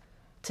cost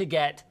to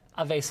get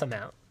a VESA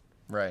mount.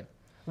 Right.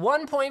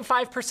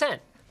 1.5%.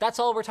 That's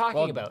all we're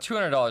talking about.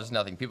 $200 is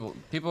nothing. People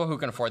who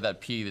can afford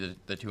that pay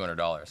the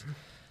 $200.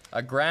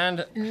 A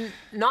grand.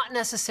 Not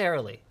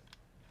necessarily.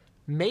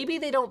 Maybe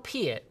they don't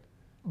pee it,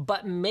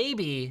 but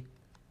maybe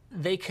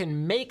they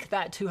can make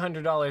that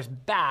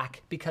 $200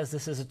 back because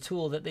this is a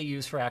tool that they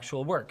use for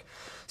actual work.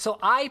 So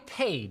I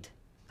paid.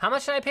 How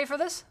much did I pay for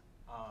this?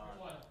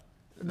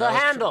 The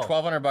handle.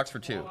 $1,200 for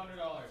two.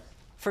 $1,200.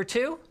 For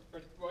two?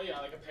 Well,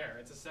 yeah, like a pair.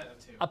 It's a set of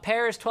two. A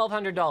pair is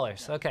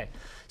 $1,200. Okay.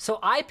 So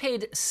I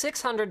paid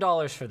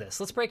 $600 for this.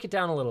 Let's break it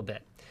down a little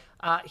bit.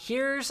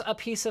 Here's a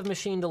piece of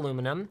machined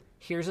aluminum.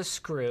 Here's a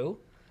screw.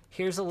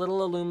 Here's a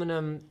little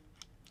aluminum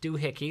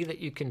doohickey that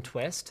you can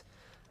twist.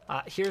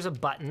 Here's a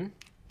button.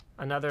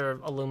 Another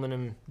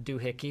aluminum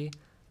doohickey.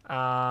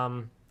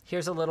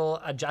 Here's a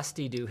little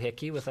adjusty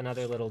doohickey with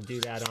another little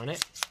doodad on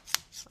it.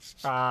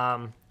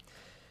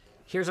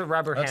 Here's a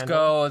rubber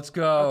handle. Let's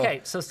go.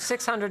 Okay, so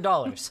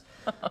 $600.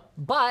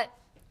 But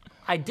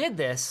I did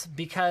this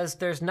because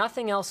there's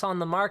nothing else on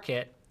the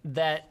market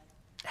that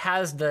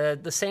has the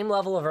same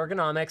level of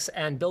ergonomics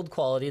and build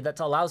quality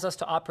that allows us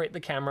to operate the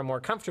camera more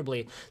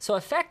comfortably. So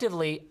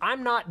effectively,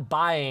 I'm not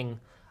buying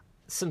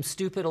some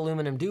stupid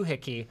aluminum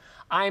doohickey.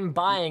 I'm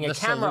buying a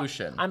camera.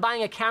 Solution. I'm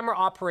buying a camera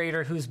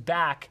operator whose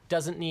back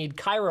doesn't need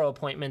chiro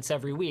appointments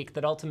every week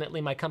that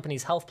ultimately my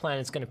company's health plan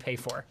is going to pay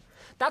for.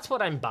 That's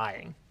what I'm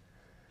buying.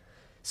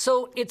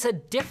 So it's a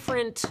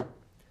different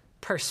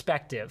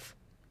perspective.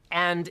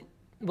 And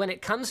when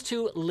it comes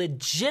to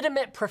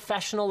legitimate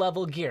professional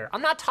level gear,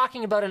 I'm not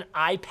talking about an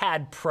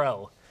iPad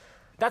Pro.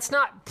 That's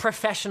not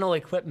professional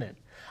equipment.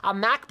 A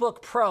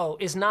MacBook Pro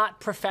is not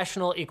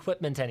professional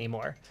equipment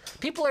anymore.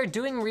 People are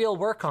doing real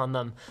work on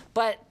them,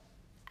 but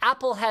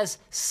Apple has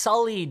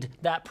sullied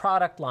that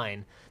product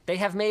line. They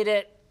have made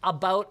it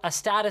about a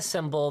status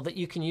symbol that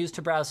you can use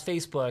to browse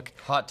Facebook.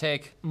 Hot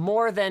take.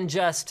 More than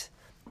just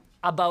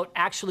about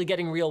actually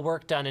getting real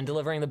work done and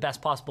delivering the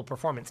best possible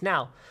performance.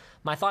 Now,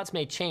 my thoughts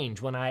may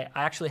change when I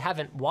actually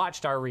haven't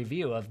watched our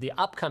review of the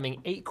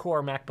upcoming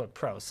 8-core MacBook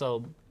Pro,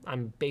 so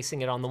I'm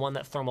basing it on the one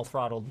that thermal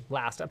throttled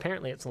last.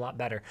 Apparently, it's a lot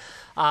better.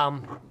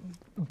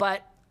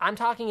 But I'm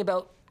talking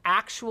about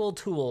actual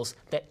tools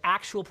that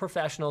actual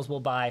professionals will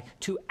buy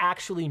to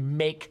actually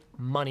make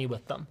money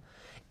with them.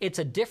 It's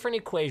a different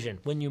equation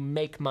when you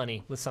make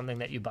money with something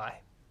that you buy.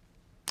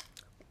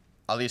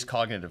 At least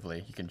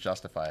cognitively, you can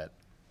justify it.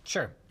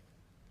 Sure.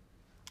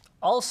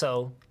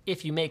 Also,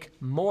 if you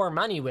make more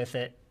money with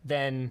it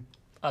than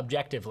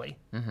objectively,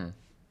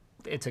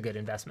 it's a good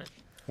investment.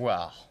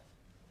 Wow.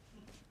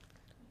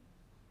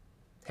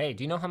 Hey,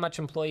 do you know how much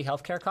employee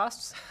healthcare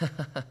costs?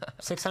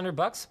 $600?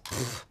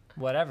 Pfft,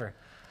 whatever.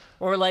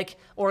 Or like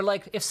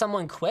if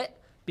someone quit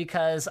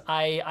because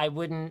I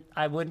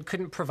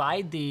couldn't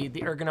provide the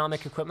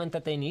ergonomic equipment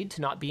that they need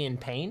to not be in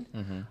pain.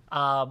 Do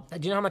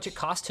you know how much it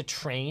costs to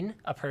train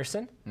a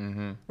person?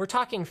 We're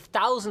talking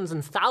thousands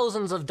and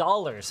thousands of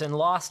dollars in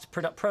lost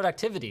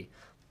productivity.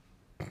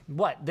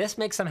 What? This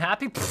makes them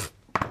happy? Pfft,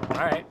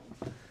 all right.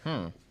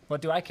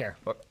 What do I care?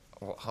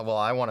 Well,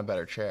 I want a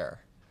better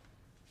chair.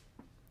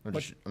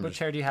 What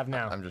chair do you have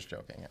now? I'm just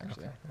joking,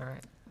 actually. Okay, all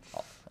right.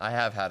 I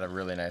have had a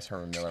really nice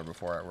Herman Miller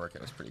before at work.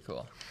 It was pretty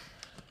cool.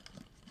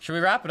 Should we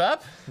wrap it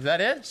up? Is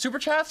that it? Super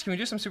chats? Can we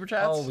do some super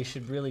chats? Oh, we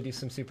should really do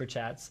some super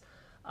chats.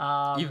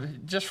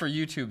 Just for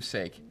YouTube's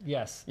sake.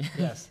 Yes.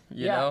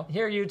 You know?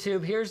 Here,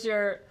 YouTube.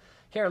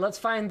 Here, let's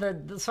find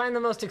the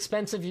most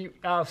expensive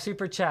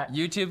super chat.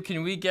 YouTube,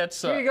 can we get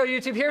some? Here you go,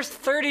 YouTube. Here's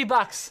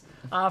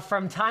 $30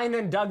 from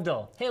Tynan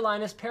Dugdale. Hey,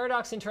 Linus.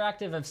 Paradox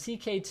Interactive of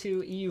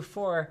CK2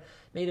 EU4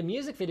 made a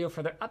music video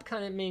for their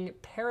upcoming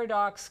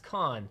Paradox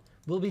Con.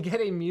 Will we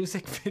get a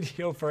music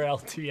video for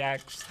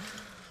LTX?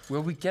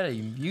 Will we get a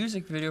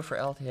music video for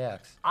LTX?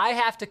 I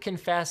have to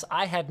confess,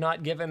 I had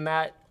not given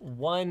that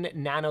 1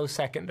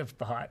 nanosecond of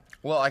thought.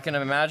 Well, I can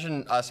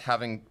imagine us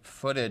having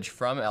footage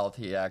from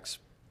LTX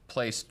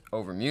placed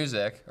over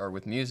music, or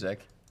with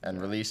music,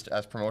 and released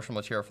as promotional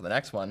material for the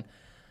next one.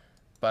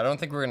 But I don't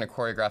think we're going to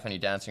choreograph any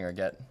dancing or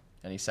get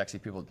any sexy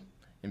people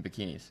in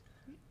bikinis.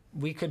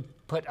 We could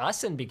put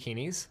us in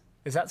bikinis.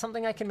 Is that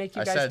something I can make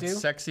you guys do? I said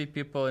sexy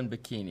people in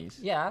bikinis.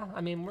 Yeah,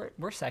 I mean,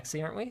 we're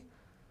sexy, aren't we?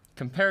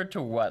 Compared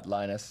to what,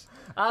 Linus?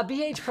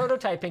 BH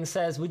Prototyping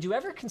says, would you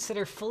ever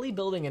consider fully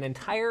building an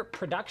entire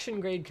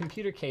production-grade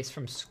computer case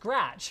from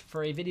scratch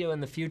for a video in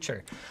the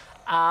future?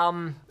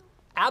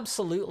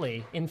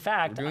 Absolutely. In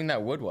fact... We're doing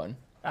that wood one.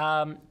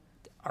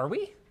 Are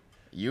we?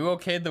 You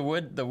okayed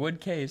the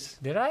wood case.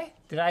 Did I?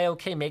 Did I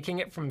okay making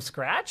it from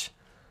scratch?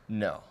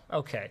 No.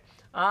 Okay.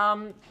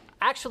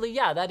 Actually,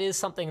 yeah, that is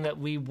something that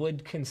we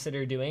would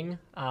consider doing.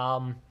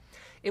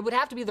 It would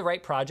have to be the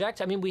right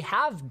project. I mean, we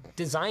have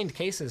designed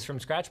cases from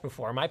scratch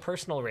before. My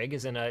personal rig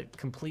is in a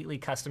completely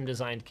custom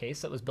designed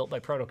case that was built by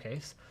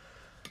Protocase.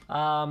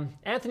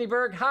 Anthony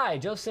Berg, hi.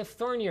 Joseph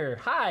Thornier,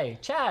 hi.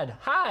 Chad,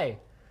 hi.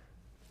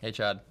 Hey,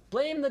 Chad.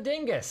 Blame the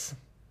dingus.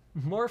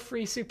 More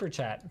free super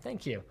chat.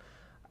 Thank you.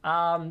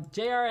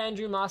 JR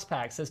Andrew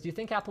Mosspack says, do you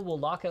think Apple will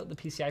lock out the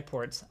PCI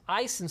ports?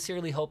 I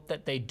sincerely hope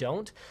that they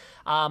don't,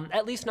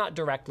 at least not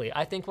directly.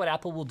 I think what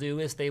Apple will do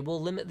is they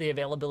will limit the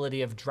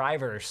availability of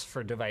drivers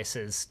for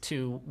devices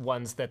to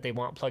ones that they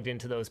want plugged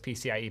into those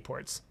PCIe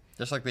ports.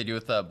 Just like they do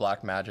with the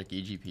Blackmagic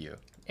eGPU.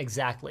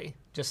 Exactly.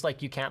 Just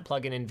like you can't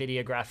plug an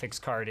NVIDIA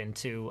graphics card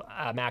into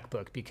a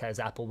MacBook because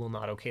Apple will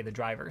not okay the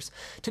drivers.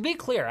 To be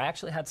clear, I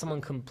actually had someone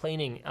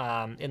complaining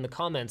in the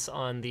comments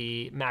on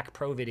the Mac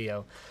Pro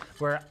video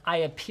where I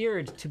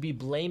appeared to be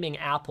blaming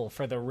Apple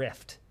for the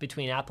rift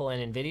between Apple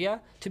and NVIDIA.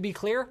 To be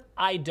clear,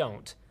 I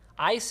don't.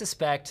 I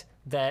suspect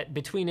that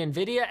between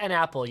NVIDIA and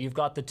Apple, you've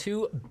got the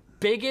two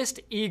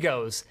biggest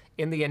egos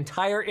in the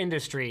entire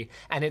industry,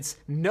 and it's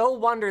no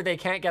wonder they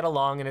can't get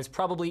along, and it's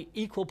probably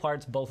equal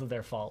parts both of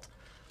their fault.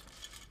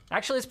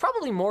 Actually, it's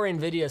probably more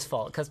NVIDIA's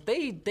fault, because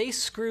they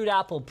screwed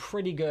Apple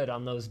pretty good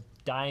on those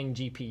dying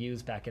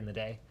GPUs back in the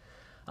day.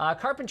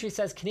 Carpentry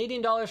says,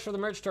 Canadian dollars for the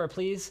merch store,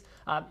 please.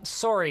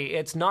 Sorry,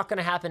 it's not going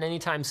to happen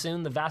anytime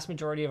soon. The vast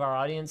majority of our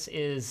audience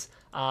is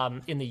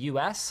in the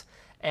US,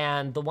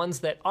 and the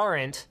ones that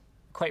aren't,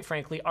 quite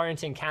frankly,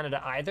 aren't in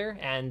Canada either,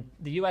 and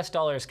the US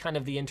dollar is kind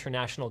of the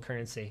international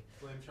currency.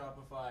 Blame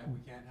Shopify, we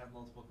can't have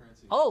multiple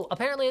currencies. Oh,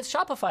 apparently it's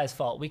Shopify's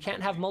fault. We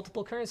can't have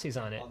multiple currencies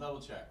on it. I'll double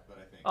check, but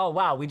I think. Oh,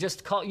 wow.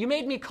 You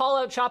made me call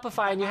out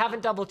Shopify and you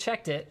haven't double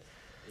checked it.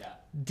 Yeah.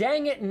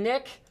 Dang it,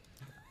 Nick.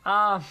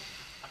 So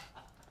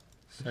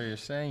you're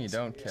saying you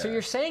don't care. So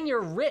you're saying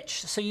you're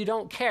rich, so you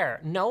don't care.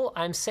 No,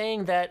 I'm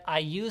saying that I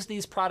use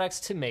these products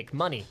to make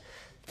money.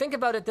 Think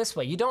about it this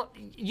way.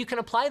 You can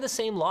apply the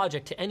same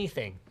logic to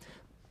anything.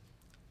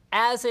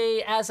 As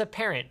a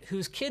parent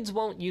whose kids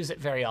won't use it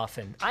very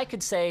often, I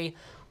could say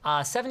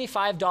a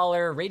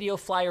 $75 radio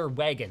flyer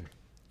wagon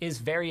is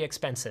very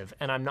expensive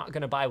and I'm not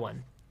going to buy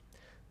one.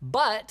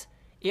 But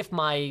if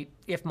my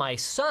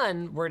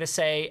son were to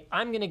say,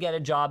 I'm going to get a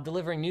job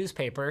delivering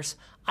newspapers,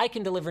 I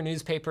can deliver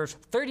newspapers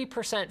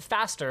 30%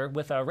 faster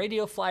with a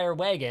radio flyer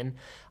wagon.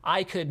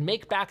 I could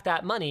make back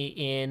that money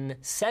in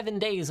 7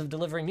 days of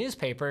delivering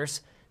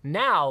newspapers.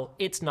 Now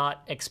it's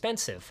not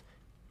expensive.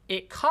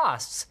 It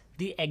costs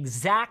the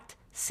exact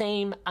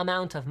same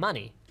amount of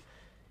money.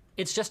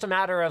 It's just a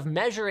matter of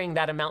measuring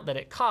that amount that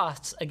it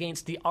costs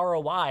against the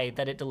ROI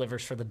that it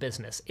delivers for the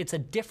business. It's a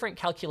different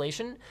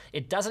calculation.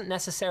 It doesn't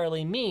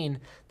necessarily mean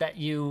that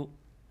you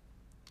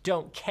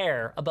don't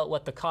care about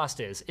what the cost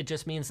is. It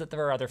just means that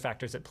there are other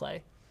factors at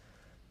play.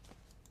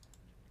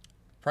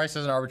 Price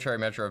is an arbitrary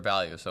measure of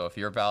value. So if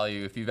you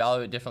value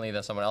it differently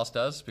than someone else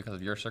does because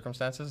of your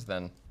circumstances,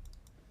 then...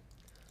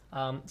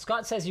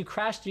 Scott says you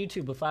crashed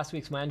YouTube with last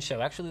week's WAN show.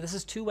 Actually, this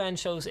is 2 WAN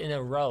shows in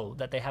a row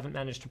that they haven't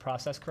managed to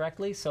process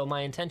correctly. So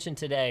my intention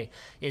today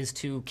is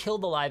to kill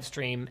the live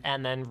stream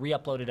and then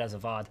re-upload it as a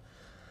VOD.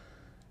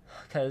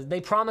 Because they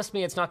promised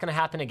me it's not going to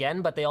happen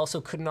again, but they also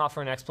couldn't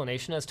offer an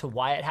explanation as to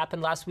why it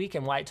happened last week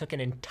and why it took an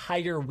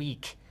entire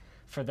week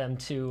for them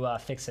to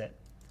fix it.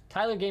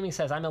 Tyler Gaming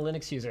says, I'm a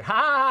Linux user. Ha ha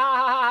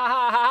ha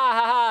ha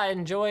ha ha!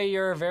 Enjoy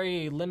your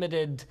very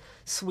limited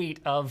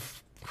suite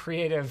of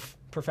creative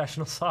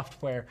professional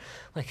software.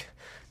 Like,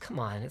 come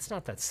on, it's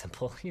not that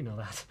simple. You know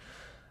that.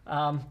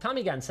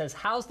 Tommy Gunn says,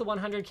 how's the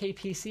 100K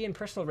PC and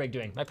personal rig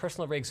doing? My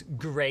personal rig's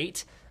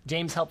great.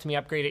 James helped me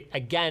upgrade it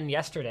again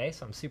yesterday,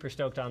 so I'm super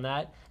stoked on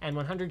that. And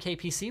 100K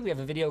PC, we have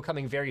a video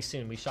coming very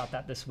soon. We shot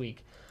that this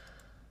week.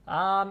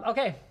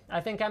 Okay,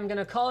 I think I'm going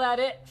to call that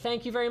it.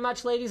 Thank you very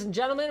much, ladies and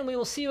gentlemen, and we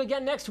will see you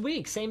again next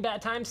week. Same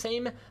bat time,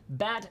 same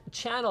bat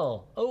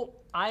channel. Oh,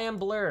 I am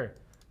Blur.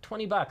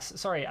 $20.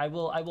 Sorry, I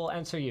will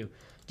answer you.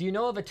 Do you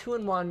know of a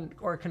 2-in-1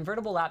 or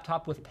convertible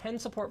laptop with pen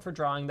support for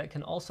drawing that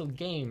can also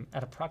game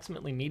at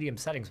approximately medium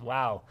settings?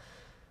 Wow.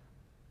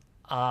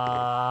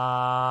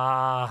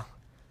 I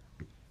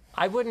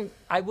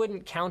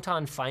wouldn't count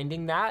on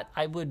finding that.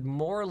 I would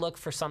more look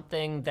for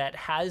something that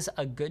has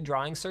a good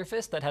drawing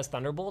surface that has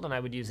Thunderbolt, and I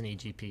would use an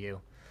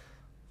eGPU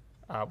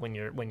when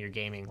you're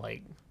gaming.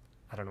 Like,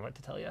 I don't know what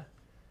to tell you.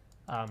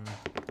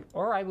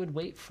 Or I would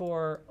wait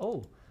for.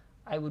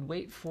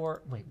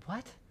 Wait,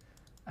 what?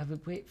 I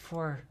would wait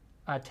for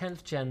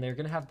 10th gen. They're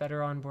gonna have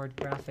better onboard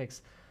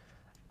graphics.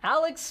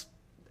 Alex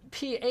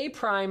P.A.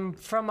 Prime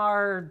from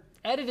our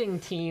editing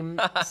team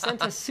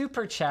sent a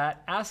super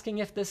chat asking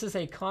if this is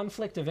a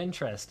conflict of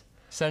interest.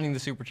 Sending the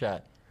super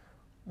chat.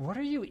 What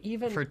are you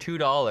even... For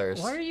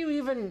 $2. What are you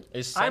even...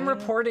 I'm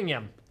reporting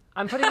him.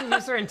 I'm putting the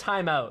user in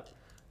timeout.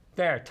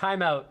 There,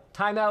 timeout.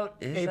 Timeout.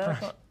 Is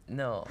that...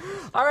 No.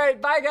 All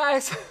right, bye,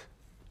 guys.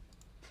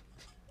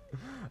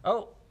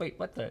 Oh, wait,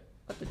 what the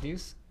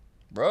deuce?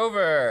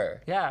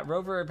 Rover. Yeah,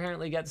 Rover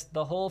apparently gets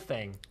the whole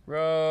thing.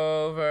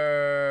 Rover.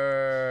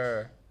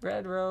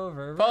 Red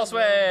Rover. False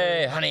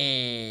way,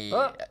 honey.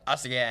 Oh.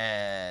 Us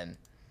again.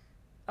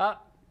 Okay.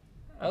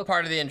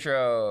 Part of the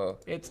intro.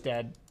 It's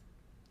dead.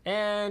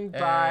 And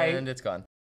bye. And it's gone.